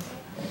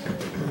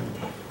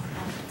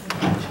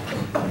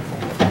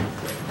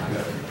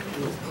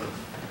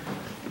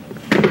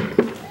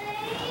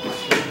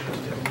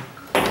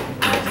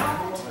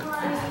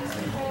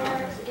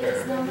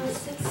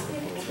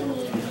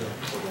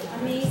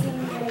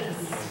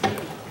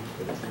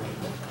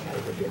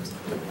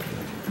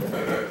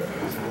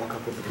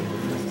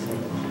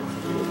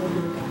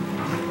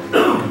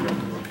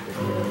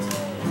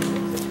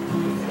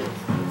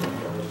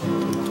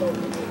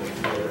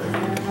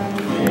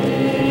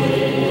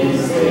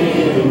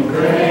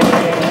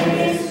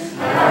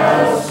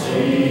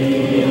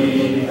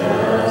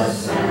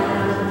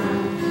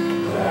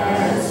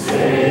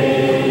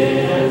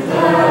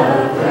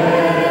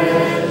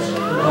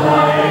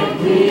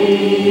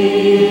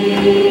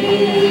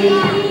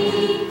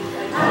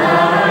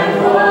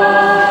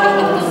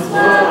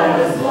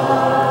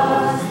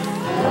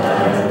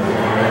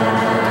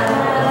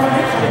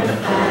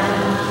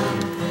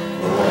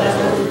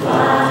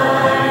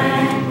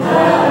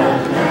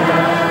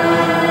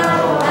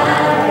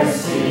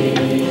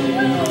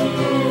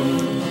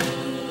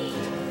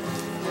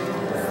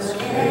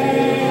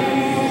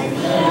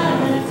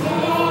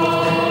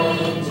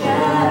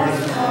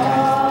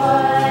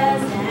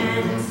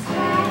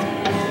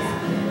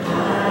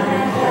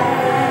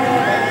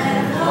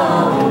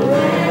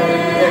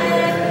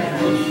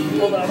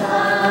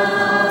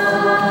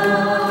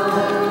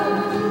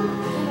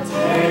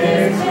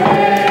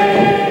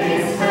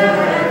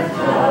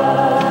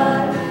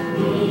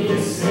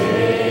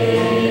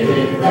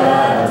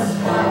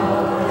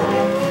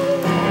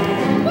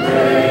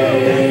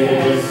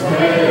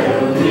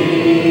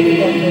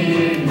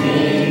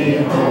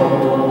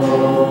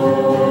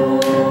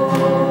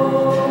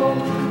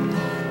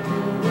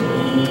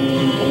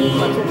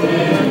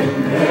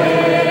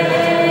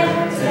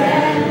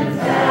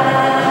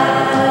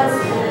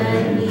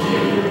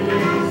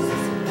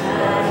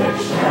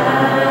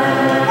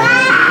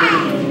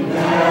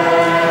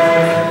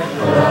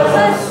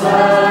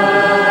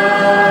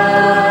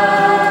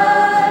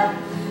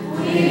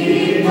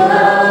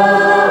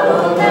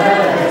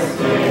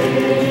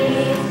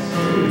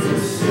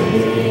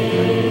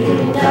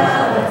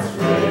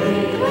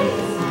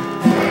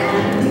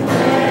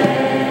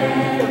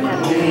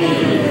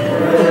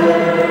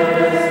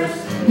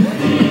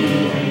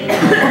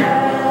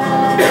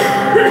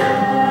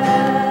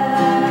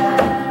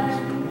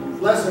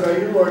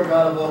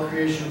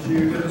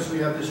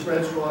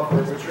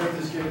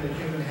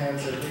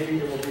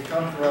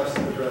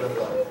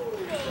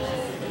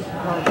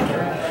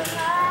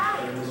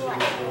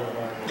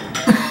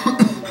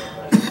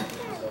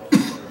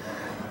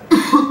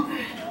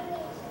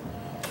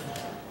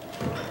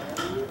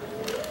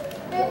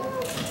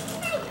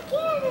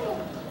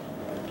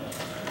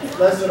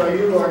 Blessed are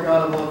you, Lord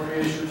God of all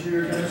creation. To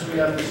your goodness we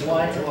have this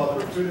wine to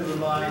offer, fruit of the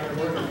vine and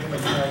work of human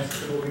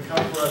hands. It will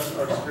become for us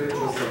our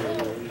spiritual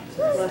Savior.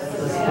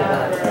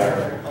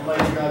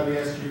 Almighty God, we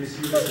ask you to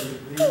receive us and to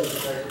please with the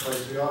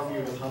sacrifice we offer you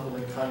with humble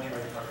and contrite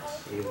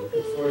hearts.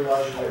 Lord,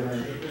 wash away my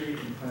iniquity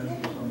and cleanse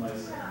me from my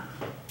sin.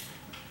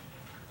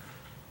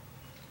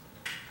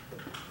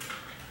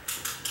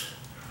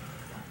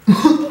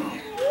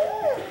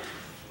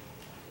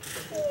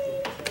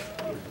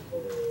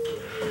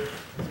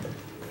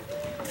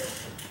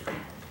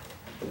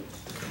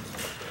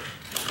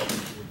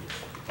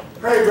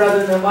 Pray,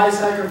 brethren, that my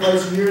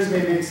sacrifice and yours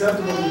may be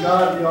acceptable to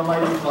God, the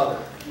Almighty Father.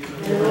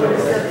 Lord,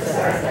 accept the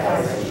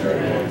sacrifice at your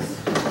hands.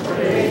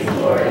 Praise,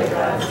 glory, and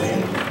God's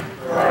name,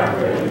 for our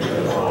good and good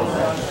of all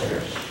God's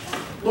church.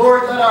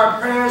 Lord, let our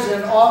prayers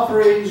and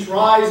offerings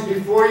rise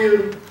before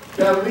you,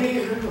 that we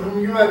whom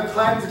you have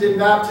cleansed in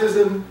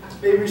baptism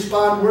may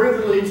respond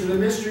worthily to the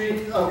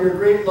mystery of your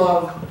great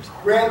love.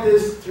 Grant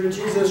this through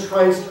Jesus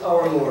Christ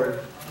our Lord.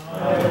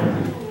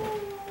 Amen.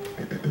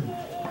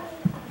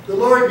 The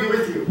Lord be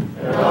with you.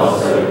 And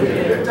also with you.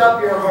 Lift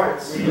up your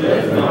hearts. We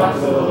lift them up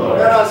to the Lord.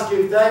 Let us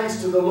give thanks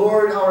to the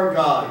Lord our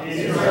God. It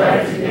is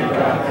right to give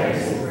God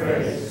thanks and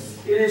praise.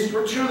 It is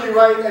truly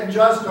right and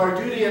just, our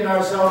duty and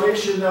our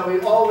salvation, that we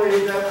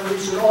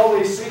should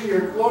always sing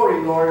your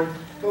glory, Lord.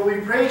 But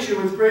we praise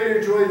you with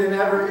greater joy than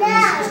ever in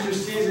this Easter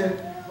season,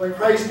 when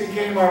Christ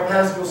became our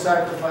paschal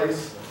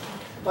sacrifice.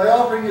 By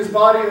offering his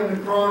body on the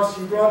cross,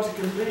 he brought to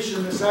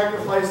completion the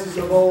sacrifices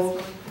of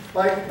old.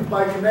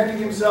 By commending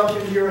himself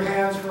into your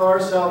hands for our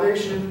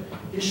salvation,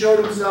 he showed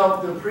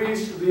himself the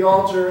priest, the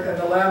altar, and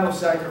the lamb of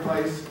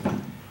sacrifice.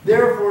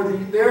 Therefore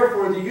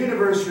the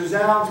universe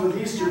resounds with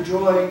Easter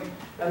joy,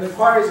 and the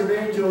choirs of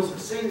angels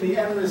sing the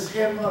endless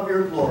hymn of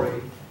your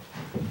glory.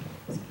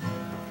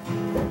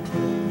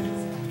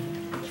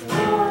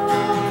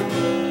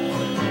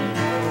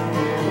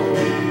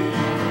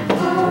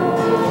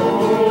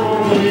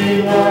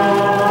 Holy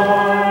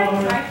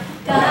Lord,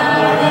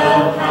 God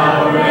of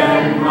power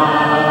and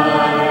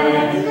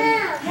might,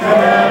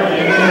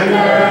 heaven and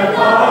earth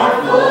are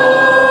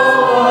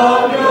full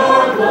of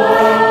your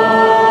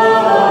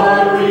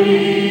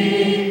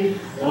glory.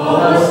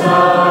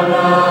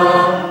 Hosanna,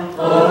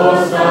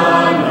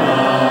 Hosanna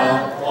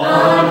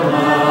on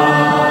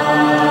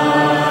high.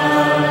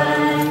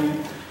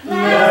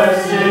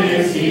 Blessed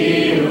is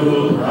he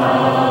who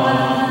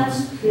comes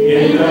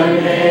in the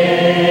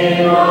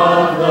name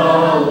of the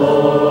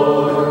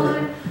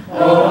Lord.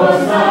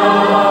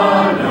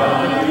 Hosanna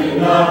in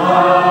the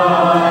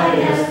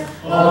highest.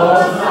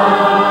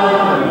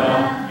 Hosanna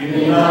in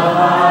the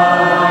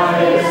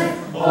highest.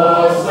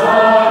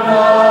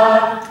 Hosanna,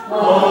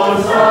 Hosanna.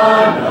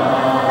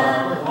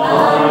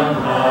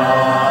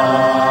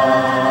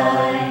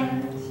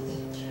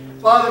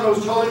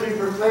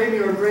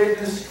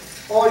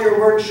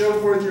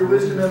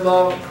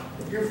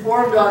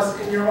 formed us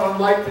in your own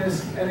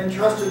likeness and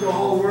entrusted the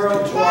whole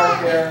world to our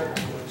care,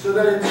 so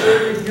that in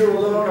serving you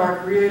alone,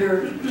 our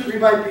Creator, we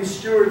might be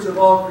stewards of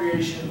all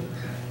creation.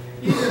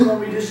 Even when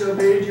we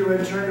disobeyed you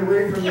and turned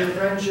away from your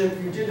friendship,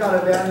 you did not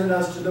abandon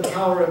us to the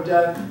power of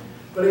death,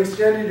 but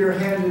extended your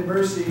hand in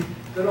mercy,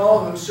 that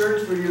all who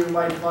search for you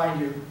might find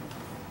you.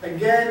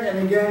 Again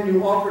and again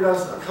you offered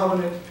us a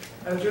covenant,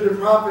 and through the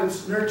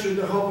prophets nurtured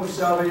the hope of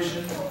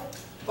salvation.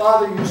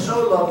 Father, you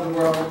so loved the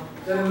world,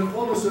 that in the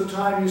fullness of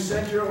time you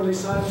sent your only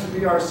Son to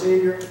be our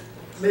Savior,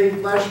 made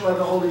flesh by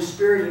the Holy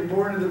Spirit and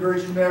born of the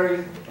Virgin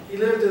Mary. He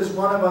lived as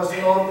one of us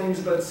in all things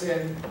but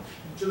sin.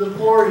 To the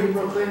poor he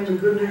proclaimed the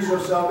good news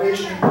of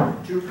salvation,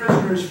 to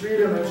prisoners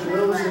freedom, and to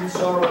those in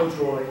sorrow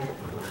joy.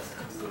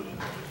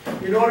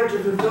 In order to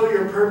fulfill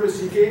your purpose,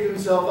 he gave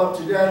himself up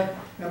to death,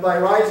 and by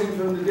rising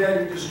from the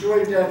dead, he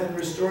destroyed death and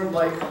restored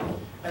life,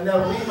 and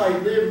that we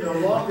might live no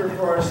longer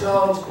for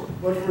ourselves,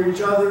 but for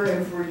each other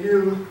and for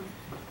you.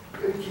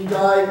 He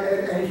died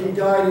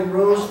and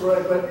rose for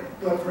us,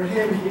 but for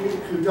him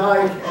who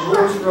died and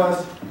rose for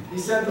us, he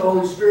sent the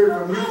Holy Spirit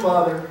from you,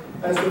 Father,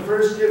 as the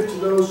first gift to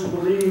those who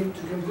believe,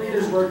 to complete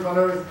his work on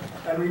earth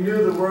and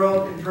renew the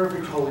world in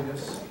perfect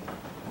holiness.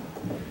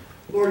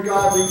 Lord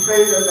God, we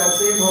pray that that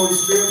same Holy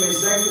Spirit may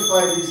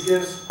sanctify these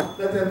gifts,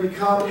 let them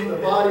become the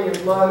body and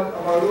blood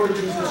of our Lord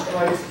Jesus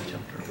Christ,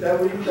 that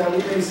we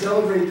may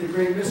celebrate the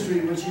great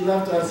mystery which he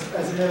left us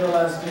as an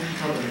everlasting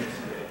covenant.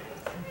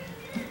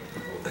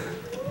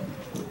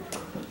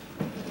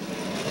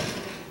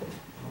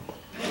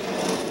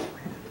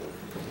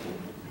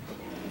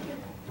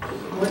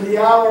 When the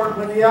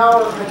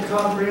hour had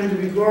come for him to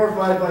be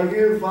glorified by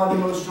you, Father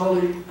most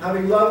holy,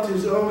 having loved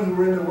his own who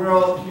were in the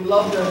world, he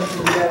loved them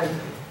to the end.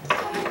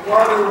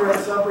 While they were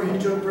at supper, he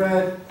took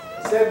bread,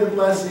 said the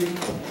blessing,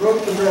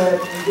 broke the bread,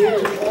 and gave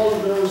it to all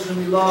of those whom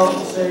he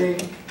loved,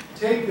 saying,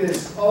 "Take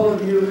this, all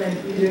of you, and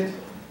eat it.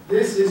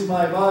 This is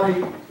my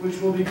body, which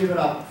will be given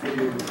up for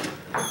you."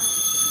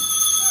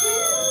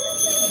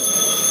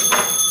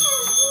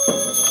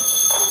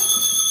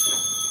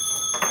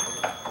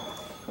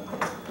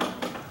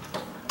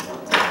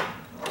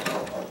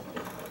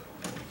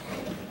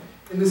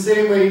 In the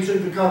same way, he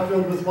took the cup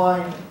filled with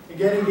wine.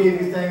 Again, he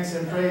gave you thanks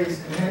and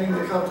praise, and handing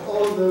the cup to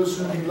all of those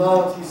whom he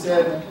loved, he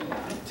said,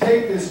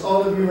 "Take this,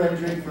 all of you, and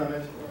drink from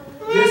it.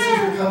 This is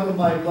the cup of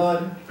my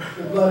blood,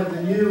 the blood of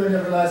the new and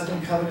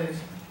everlasting covenant.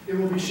 It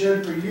will be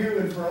shed for you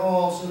and for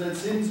all, so that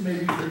sins may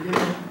be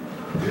forgiven.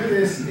 Do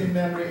this in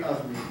memory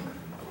of me."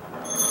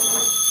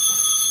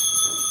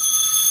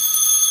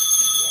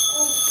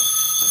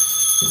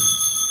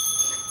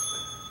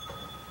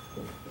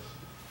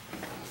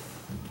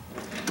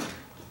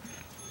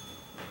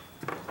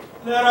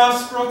 Let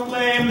us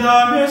proclaim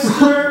the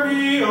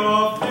mystery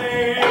of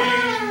faith.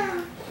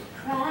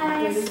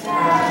 Christ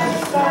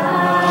has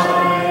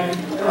died,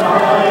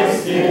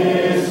 Christ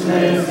is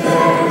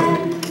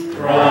risen,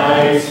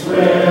 Christ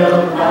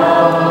will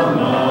come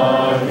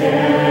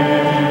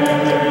again.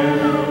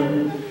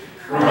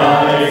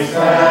 Christ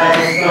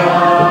has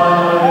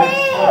died,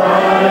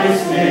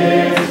 Christ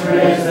is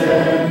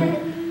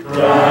risen,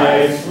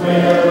 Christ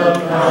will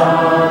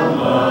come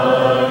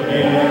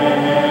again.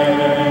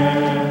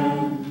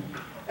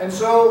 And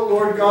so,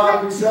 Lord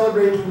God, we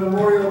celebrate the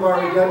memorial of our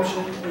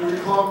redemption. We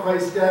recall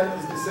Christ's death,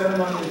 his descent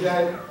among the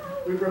dead.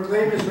 We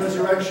proclaim his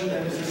resurrection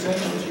and his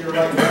ascension to your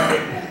right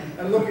hand.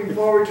 And looking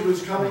forward to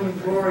his coming in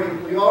glory,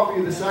 we offer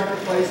you the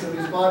sacrifice of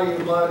his body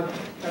and blood,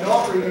 an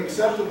offering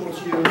acceptable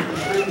to you to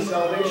bring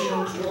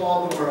salvation to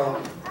all the world.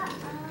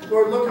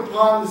 Lord, look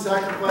upon the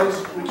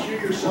sacrifice which you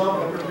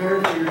yourself have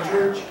prepared for your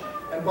church,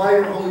 and by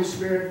your Holy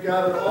Spirit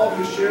gather all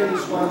who share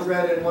this one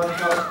bread and one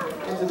cup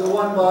into the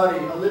one body,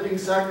 a living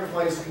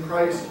sacrifice in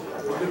Christ,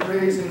 to the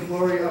praise and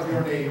glory of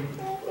your name.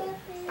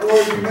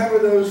 Lord, remember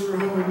those for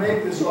whom we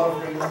make this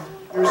offering,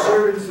 your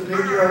servants, the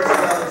patriarchs of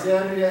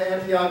Alexandria,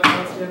 Antioch,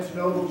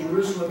 Constantinople,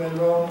 Jerusalem, and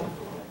Rome,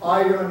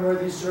 I, your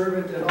unworthy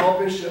servant, and all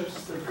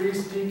bishops, the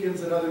priests,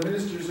 deacons, and other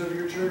ministers of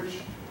your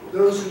church,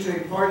 those who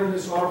take part in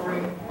this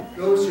offering,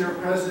 those here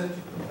present,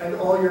 and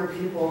all your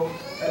people,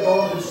 and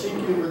all who seek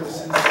you with a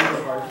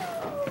sincere heart.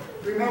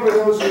 Remember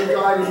those who have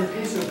died in the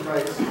peace of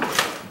Christ,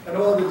 and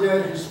all the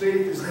dead whose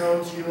faith is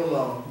known to you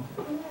alone.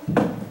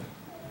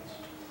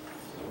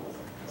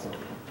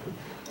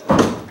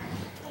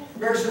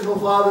 Merciful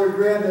Father,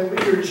 grant that we,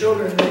 your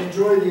children, may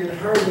enjoy the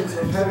inheritance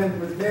of heaven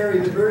with Mary,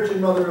 the Virgin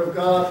Mother of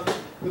God,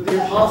 with the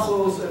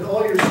apostles and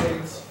all your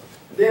saints.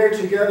 There,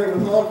 together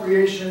with all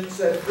creation,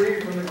 set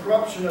free from the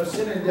corruption of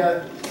sin and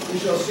death, we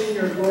shall sing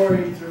your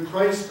glory through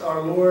Christ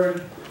our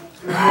Lord,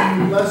 through whom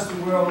you bless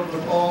the world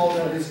with all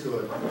that is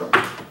good.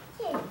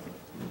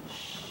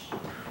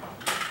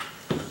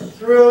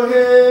 Through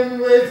him,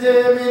 with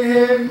him, in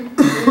him, in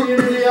the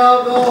unity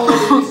of the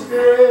Holy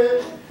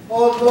Spirit,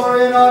 all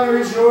glory and honor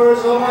is yours,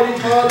 Almighty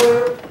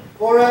Father,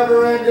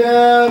 forever and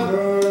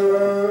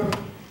ever.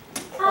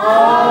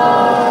 Amen.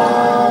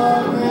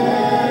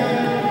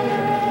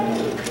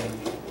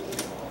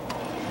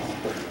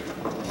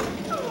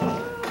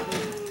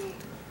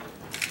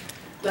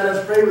 Let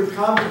us pray with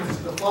confidence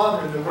to the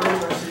Father and the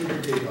words our Savior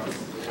gave us.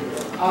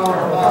 Our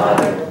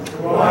Father,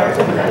 who art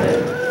in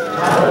heaven,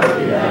 hallowed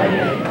be thy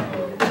name.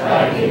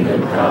 Thy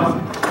kingdom come,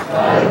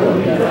 thy will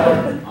be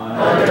done,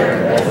 on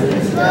earth as it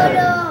is in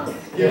heaven.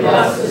 Give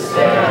us this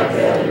day our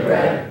daily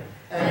bread,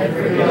 and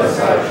forgive us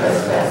our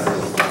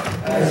trespasses,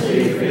 as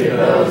we forgive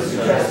those who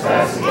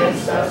trespass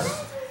against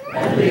us.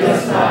 And lead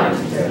us not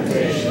into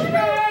temptation,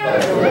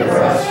 but deliver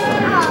us from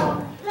evil.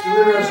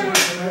 Deliver us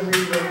from every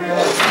evil, and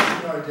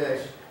in our day.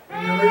 In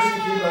your mercy,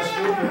 keep us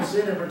free from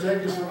sin and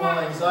protect us from all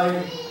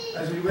anxiety,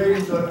 as we wait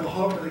in joyful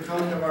hope for the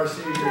coming of our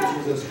Savior,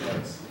 Jesus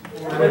Christ.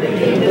 For the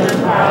kingdom,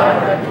 power,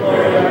 and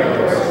glory are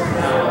yours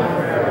now and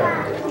forever.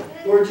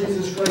 Lord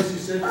Jesus Christ, you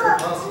said to the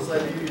apostles, I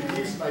give you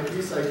peace, my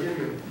peace I give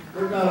you.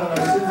 Look not on our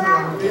sins, but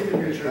on the faith of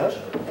your church.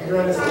 And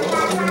grant us the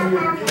most unity of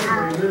your kingdom,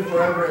 where you live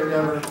forever and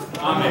ever.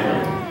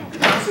 Amen. The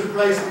peace of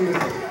Christ be with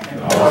you. And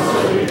also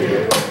with you.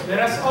 Let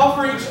us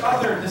offer each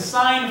other the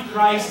sign of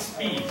Christ's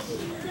peace.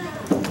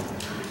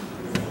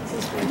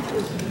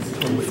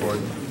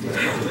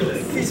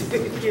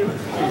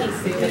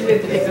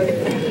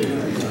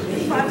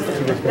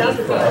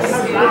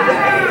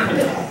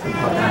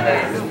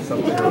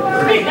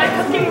 Great, that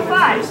could give you 5.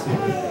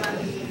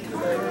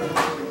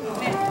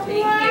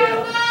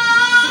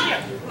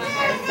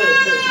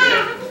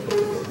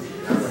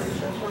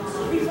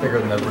 Bigger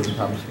than Edwards and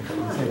Thomas.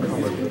 Same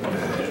color.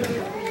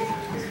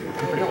 I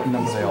forget what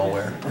number they all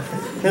wear.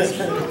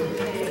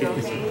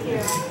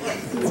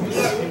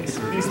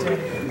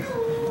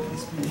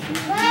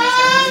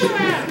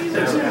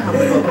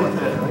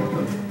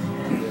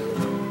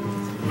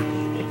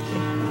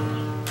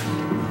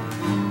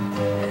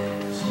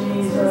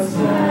 Jesus,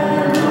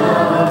 Lamb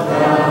of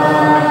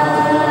God,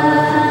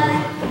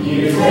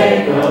 you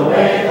take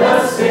away the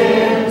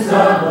sins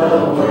of the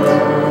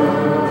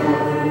world.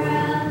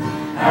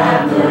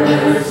 Have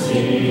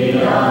mercy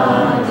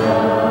on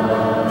us.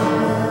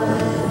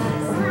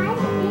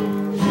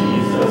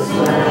 Jesus,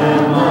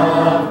 Lamb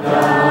of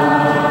God,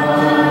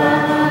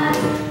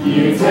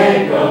 you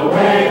take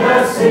away the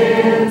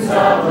sins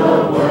of the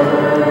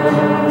world.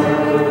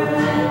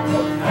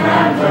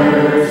 Have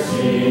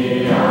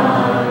mercy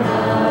on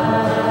us.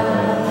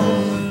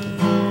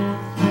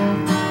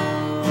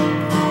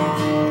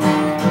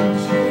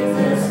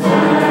 Jesus,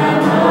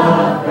 Lamb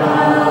of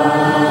God,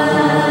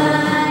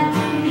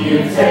 you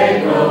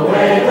take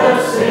away the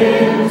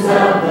sins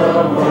of the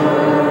world.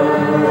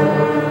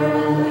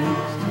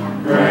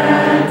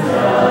 Grant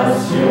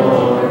us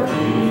your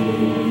peace.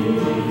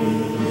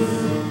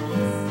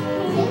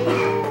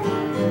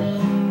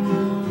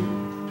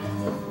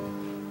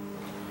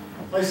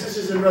 My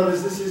sisters and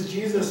brothers, this is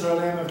Jesus, our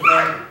Lamb of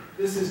God.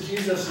 This is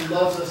Jesus who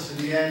loves us to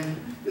the end.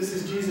 This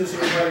is Jesus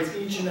who invites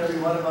each and every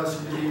one of us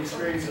into the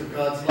experience of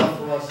God's love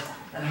for us,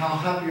 and how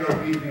happy are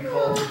we to be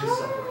called to his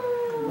supper.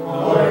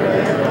 Lord, I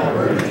am not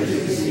worthy to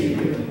receive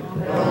you,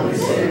 but only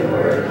say the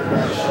word, and I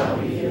shall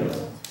be healed.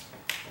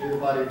 May the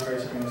body of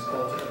Christ bring us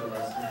all to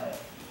everlasting life.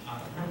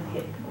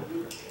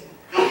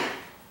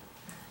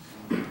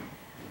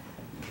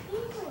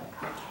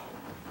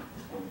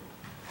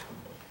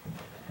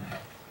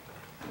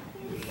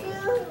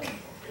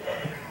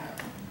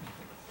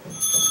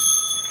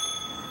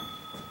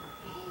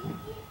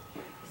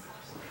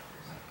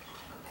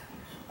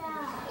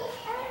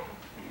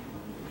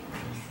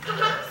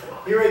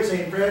 Here at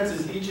St.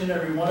 Francis, each and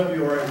every one of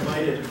you are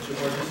invited to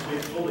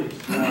participate fully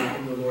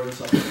in the Lord's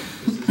Supper.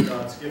 This is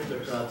God's gift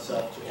of God's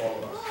self to all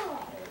of us.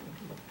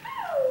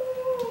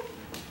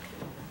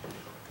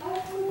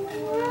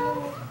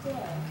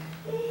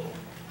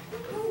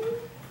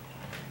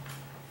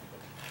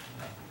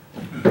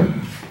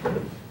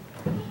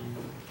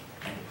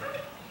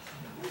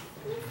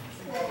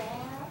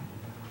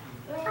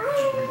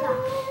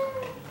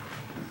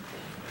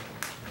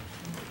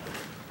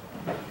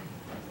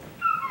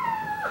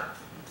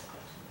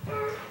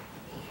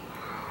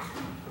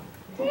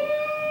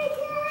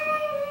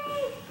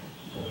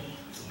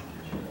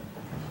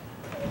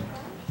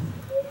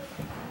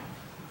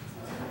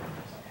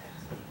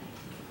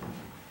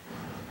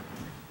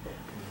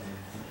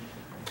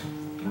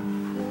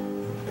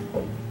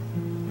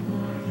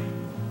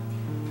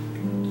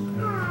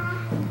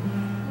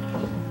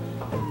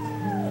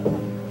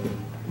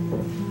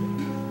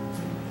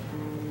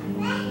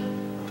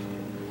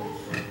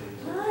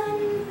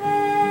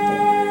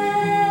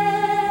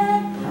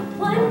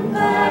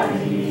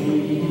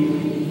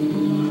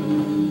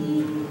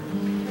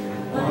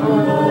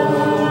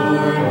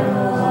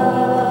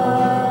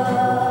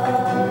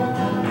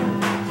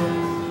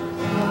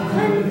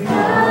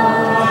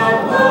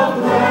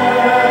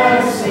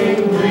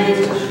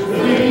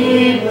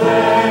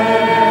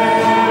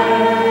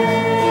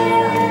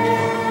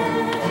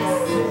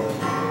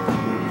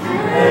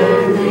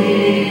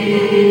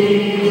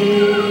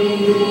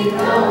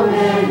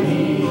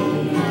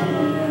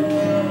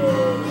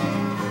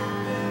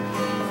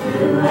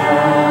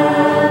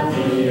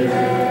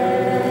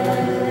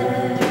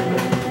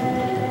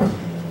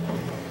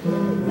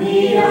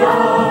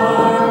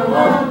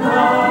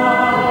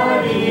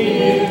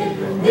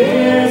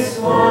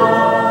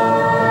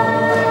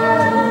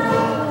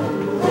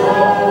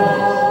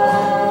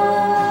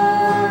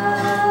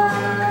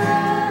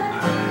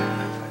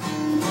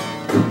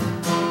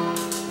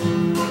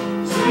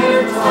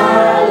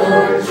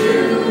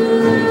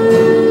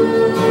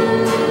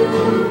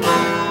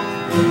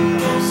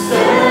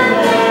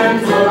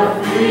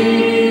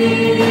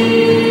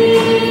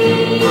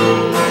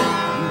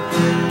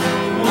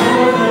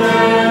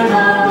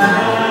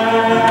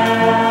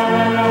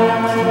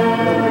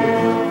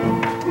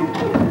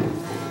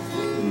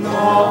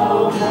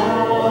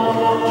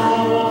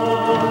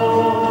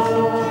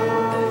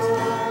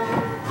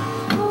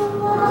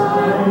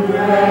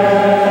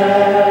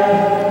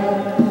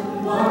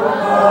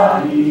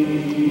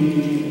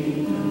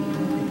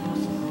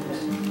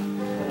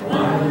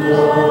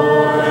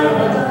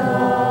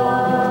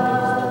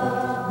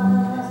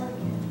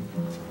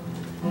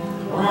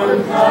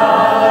 one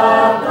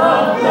cup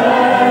of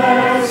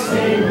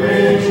blessing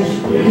which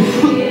we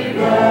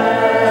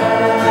rest,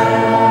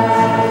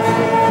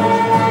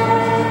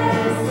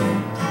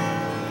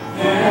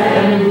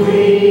 and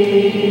we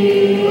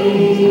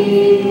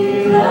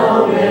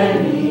know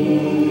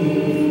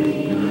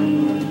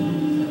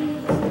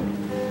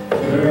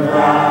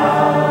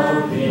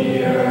throughout the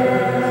earth.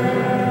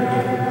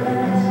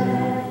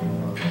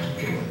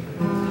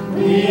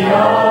 We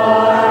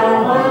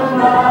are one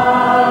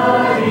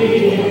body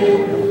in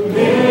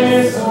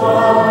this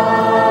one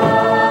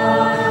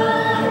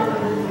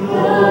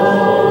Lord.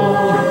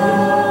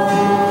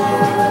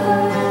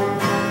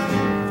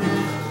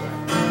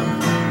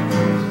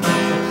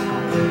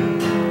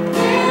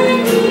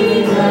 Many the gifts, many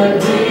the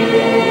words, but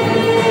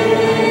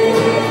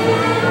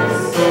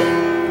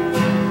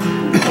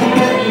in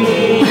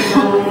the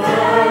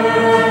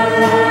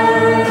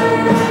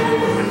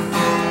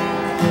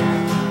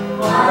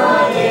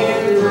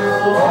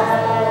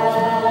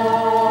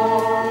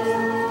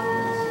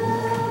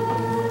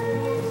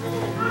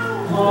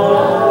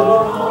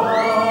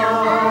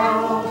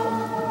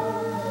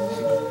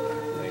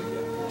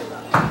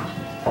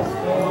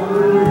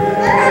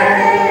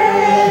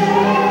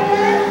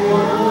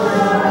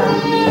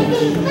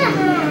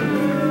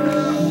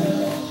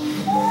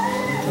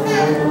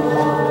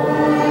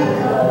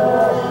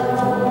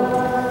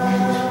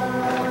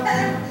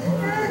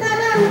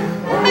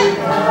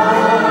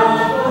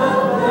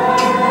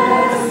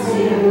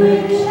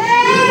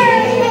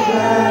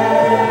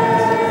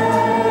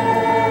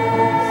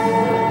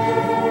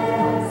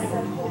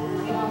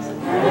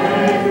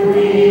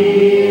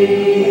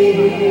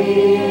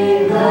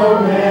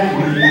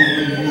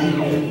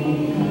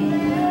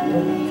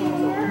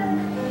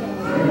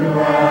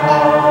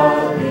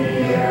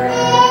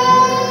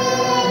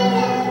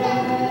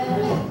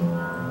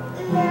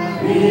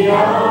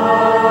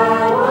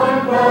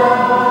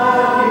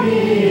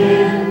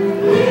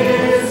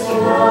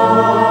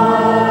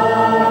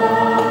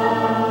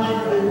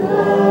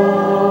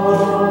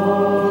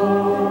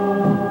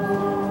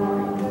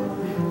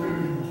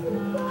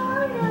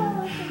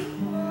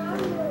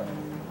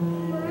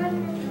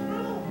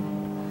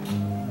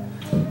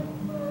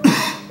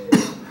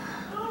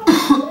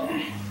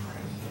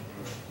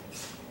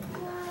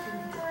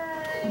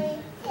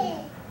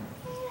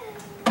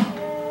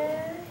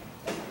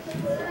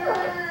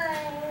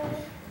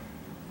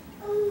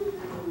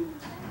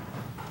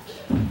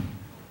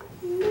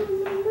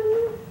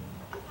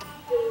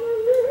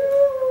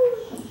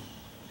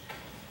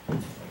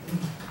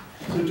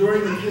So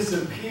during the Kiss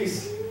of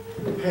Peace,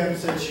 Pam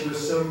said she was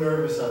so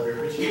nervous up here,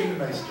 but she did a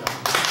nice job.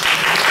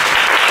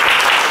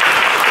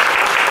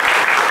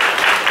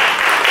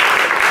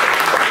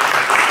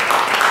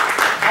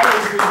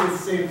 Obviously with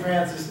St.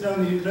 Francis, no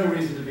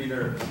reason to be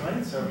nervous,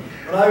 right? So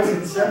when I was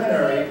in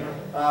seminary,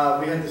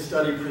 we had to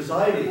study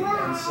presiding,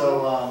 and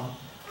so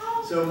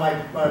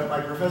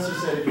my professor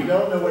said, if you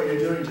don't know what you're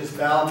doing, just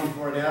bow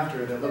before and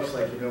after, and it looks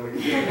like you know what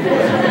you're doing.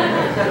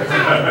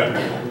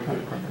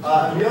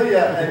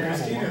 Amelia and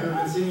Christina, who've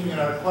been singing in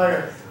our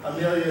choir,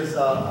 Amelia's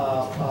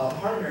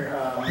partner,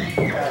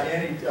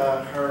 Annie,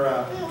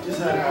 just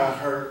had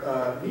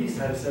her niece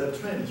had a set of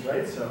twins,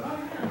 right? So,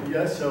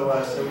 yeah, so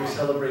we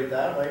celebrate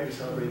that, right? We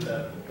celebrate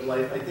that. The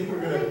life. I think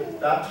we're going to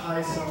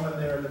baptize someone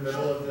there in the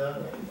middle of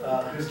them.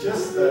 Who's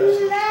just she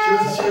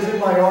was in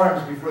my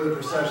arms before the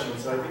procession,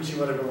 so I think she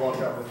wanted to walk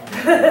up with me.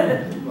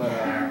 But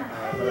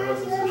it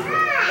wasn't so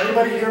sure.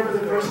 Anybody here for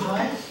the first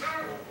time?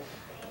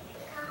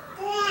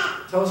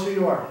 Tell us who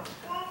you are.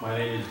 My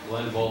name is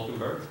Glenn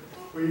Volkenberg.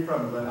 Where are you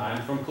from, Glenn?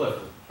 I'm from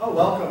Clifton. Oh,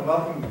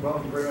 welcome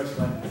very much,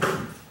 Glenn.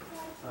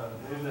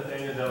 This is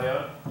Nathaniel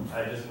DeLeon.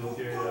 I just moved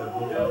here to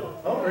Bloomfield.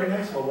 Oh, very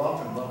nice. Well,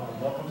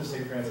 welcome to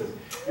St. Francis.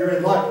 You're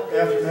in luck.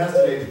 After Mass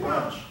today is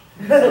brunch.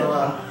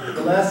 So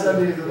the last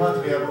Sunday of the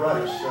month we have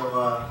brunch.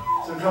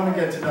 So come and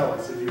get to know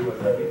us if you would.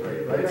 That'd be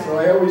great, right? So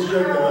I always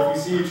joke that if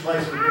we see you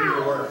twice, we're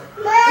going to work.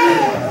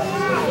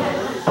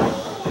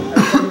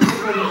 And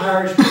people in the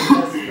parish can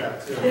attest to that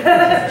too.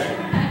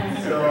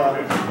 So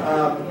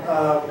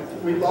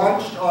we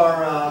launched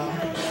our.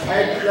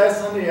 Last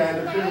Sunday I had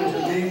the privilege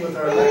of being with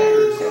our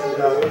lectors, and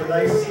what a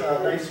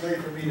nice way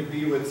for me to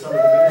be with some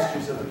of the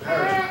ministries of the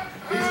parish.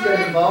 Please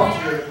get involved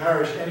here at the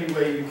parish any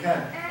way you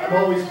can. I'm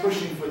always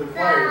pushing for the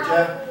choir.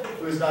 Jeff,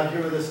 who is not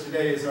here with us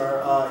today, is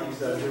our he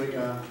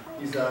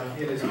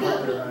and his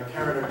partner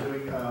Karen are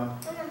doing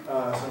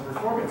some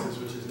performances,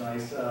 which is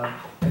nice.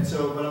 And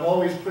so, but I'm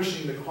always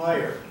pushing the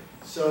choir.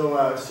 So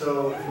if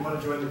you want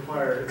to join the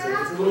choir, it's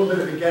a little bit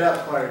of a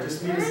get-up choir.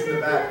 Just meet us in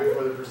the back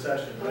before the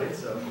procession, right?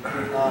 So, and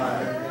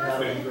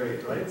that'll be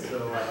great, right?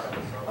 So,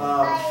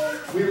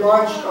 we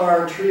launched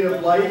our Tree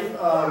of Life,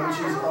 which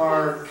is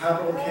our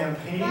capital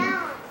campaign.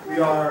 We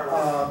are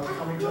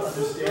coming to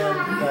understand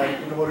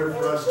that in order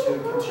for us to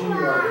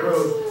continue our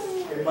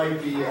growth, it might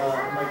be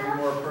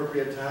more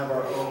appropriate to have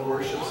our own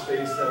worship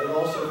space that would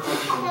also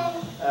function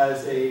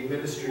as a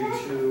ministry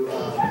to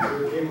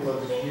the people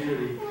of the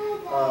community.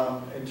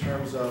 In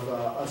terms of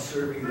us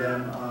serving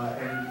them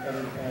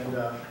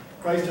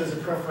Christ has a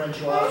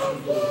preferential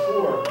option for the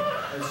poor.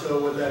 And so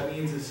what that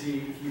means is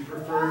he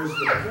prefers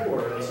the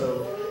poor. And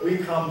so we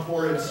come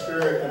poor in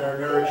spirit and are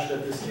nourished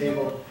at this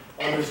table.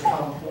 Others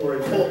come poor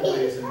in different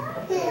ways, and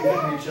we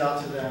can reach out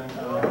to them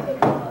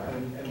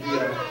and be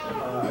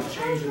a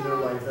change in their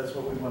life. That's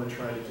what we want to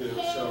try to do.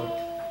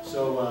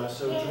 So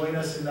join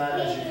us in that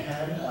as you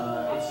can.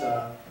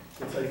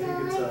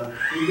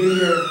 We've been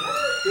here.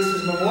 This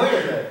is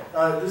Memorial Day.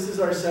 This is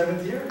our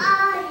 7th year.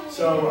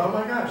 So, oh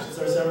my gosh, it's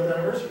our 7th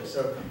anniversary.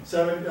 So, we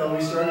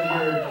started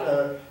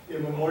here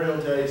in Memorial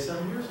Day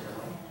 7 years ago.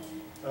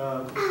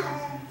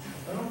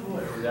 Oh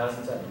boy.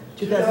 2007.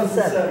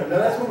 2007. Now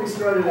that's when we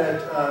started at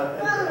the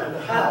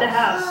house. At the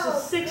house. So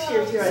 6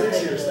 years here, I think.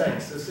 6 years,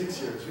 thanks. So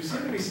 6 years. We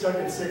seem to be stuck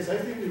at 6. I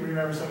think we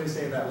remember somebody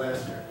saying that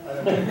last year. I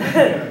don't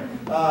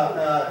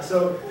know.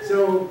 So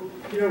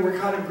we're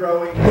kind of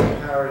growing as a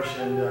parish,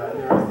 and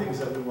there are things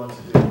that we want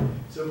to do.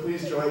 So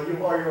please join.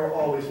 You're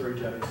always very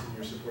generous in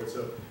your support.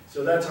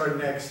 So that's our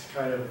next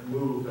kind of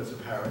move as a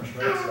parish,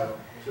 right?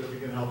 So if you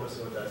can help us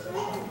with that.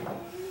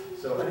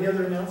 So any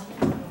other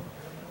announcements?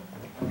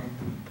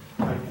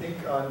 I think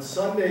on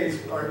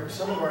Sundays,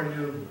 some of our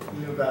newly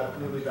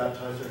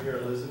baptized are here.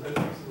 Elizabeth.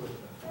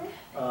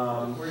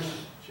 Where's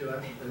she?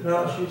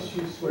 No,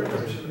 she's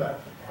in the back.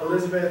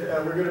 Elizabeth,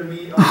 we're going to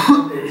meet on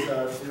Sundays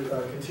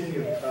to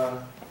continue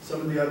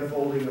some of the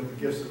unfolding of the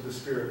gifts of the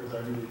Spirit with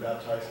our newly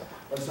baptized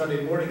on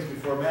Sunday mornings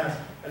before Mass.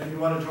 And if you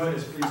want to join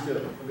us, please do.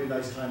 It'll be a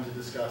nice time to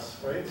discuss,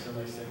 right? Some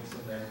nice things.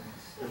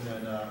 And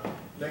then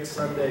next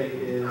Sunday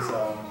is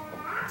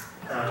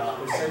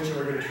Ascension.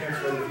 We're going to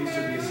transfer the Feast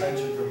of the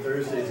Ascension from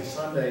Thursday to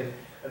Sunday,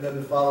 and then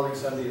the following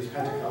Sunday is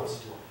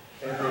Pentecost.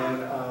 And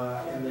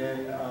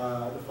then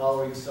the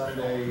following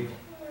Sunday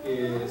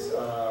is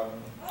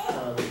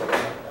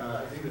I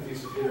think the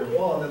Feast of Peter and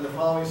Paul, and then the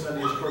following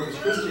Sunday is Corpus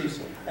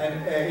Christi,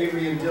 and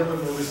Avery and Dylan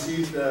will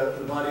receive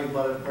the body and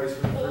blood of Christ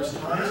for the first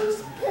time.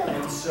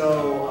 And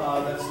so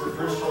that's their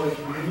first Holy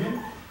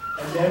Communion.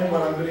 And then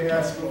what I'm going to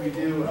ask what we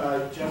do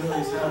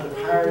generally is have the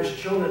parish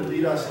children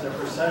lead us in a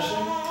procession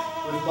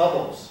with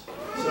bubbles.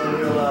 So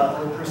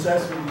we'll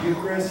process with the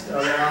Eucharist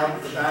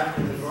around the back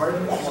of the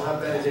garden, and we'll have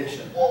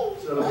benediction.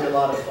 So it'll be a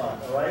lot of fun,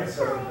 all right?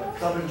 So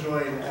come and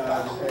join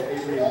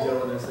Avery and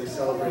Dylan as they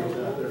celebrate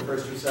their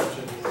first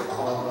reception of the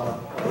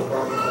body of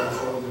our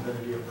soul and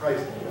divinity of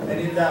Christ. And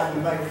in that,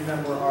 we might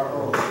remember our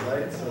own,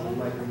 right? So we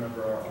might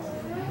remember our own.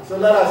 So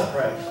let us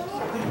pray.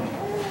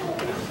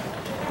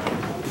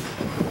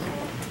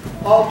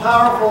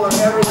 All-powerful and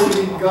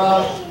ever-living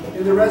God,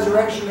 in the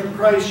resurrection of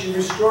Christ, you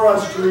restore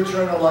us to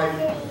eternal life.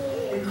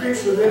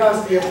 Increase within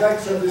us the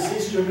effects of this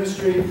Easter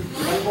mystery and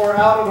pour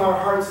out of our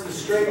hearts the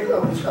strength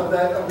of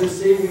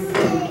this saving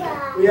food.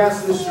 We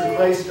ask this through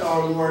Christ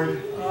our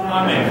Lord.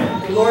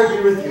 Amen. The Lord be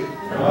with you.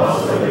 And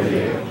also with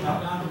you.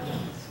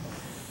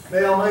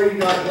 May Almighty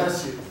God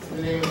bless you. In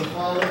the name of the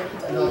Father,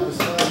 and of the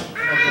Son, and of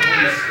the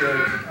Holy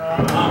Spirit.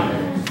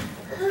 Amen.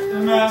 The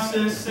Mass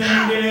is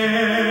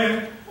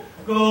ended.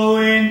 Go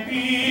in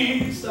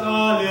peace.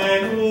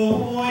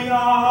 Alleluia.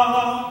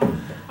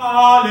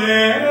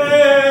 Alleluia.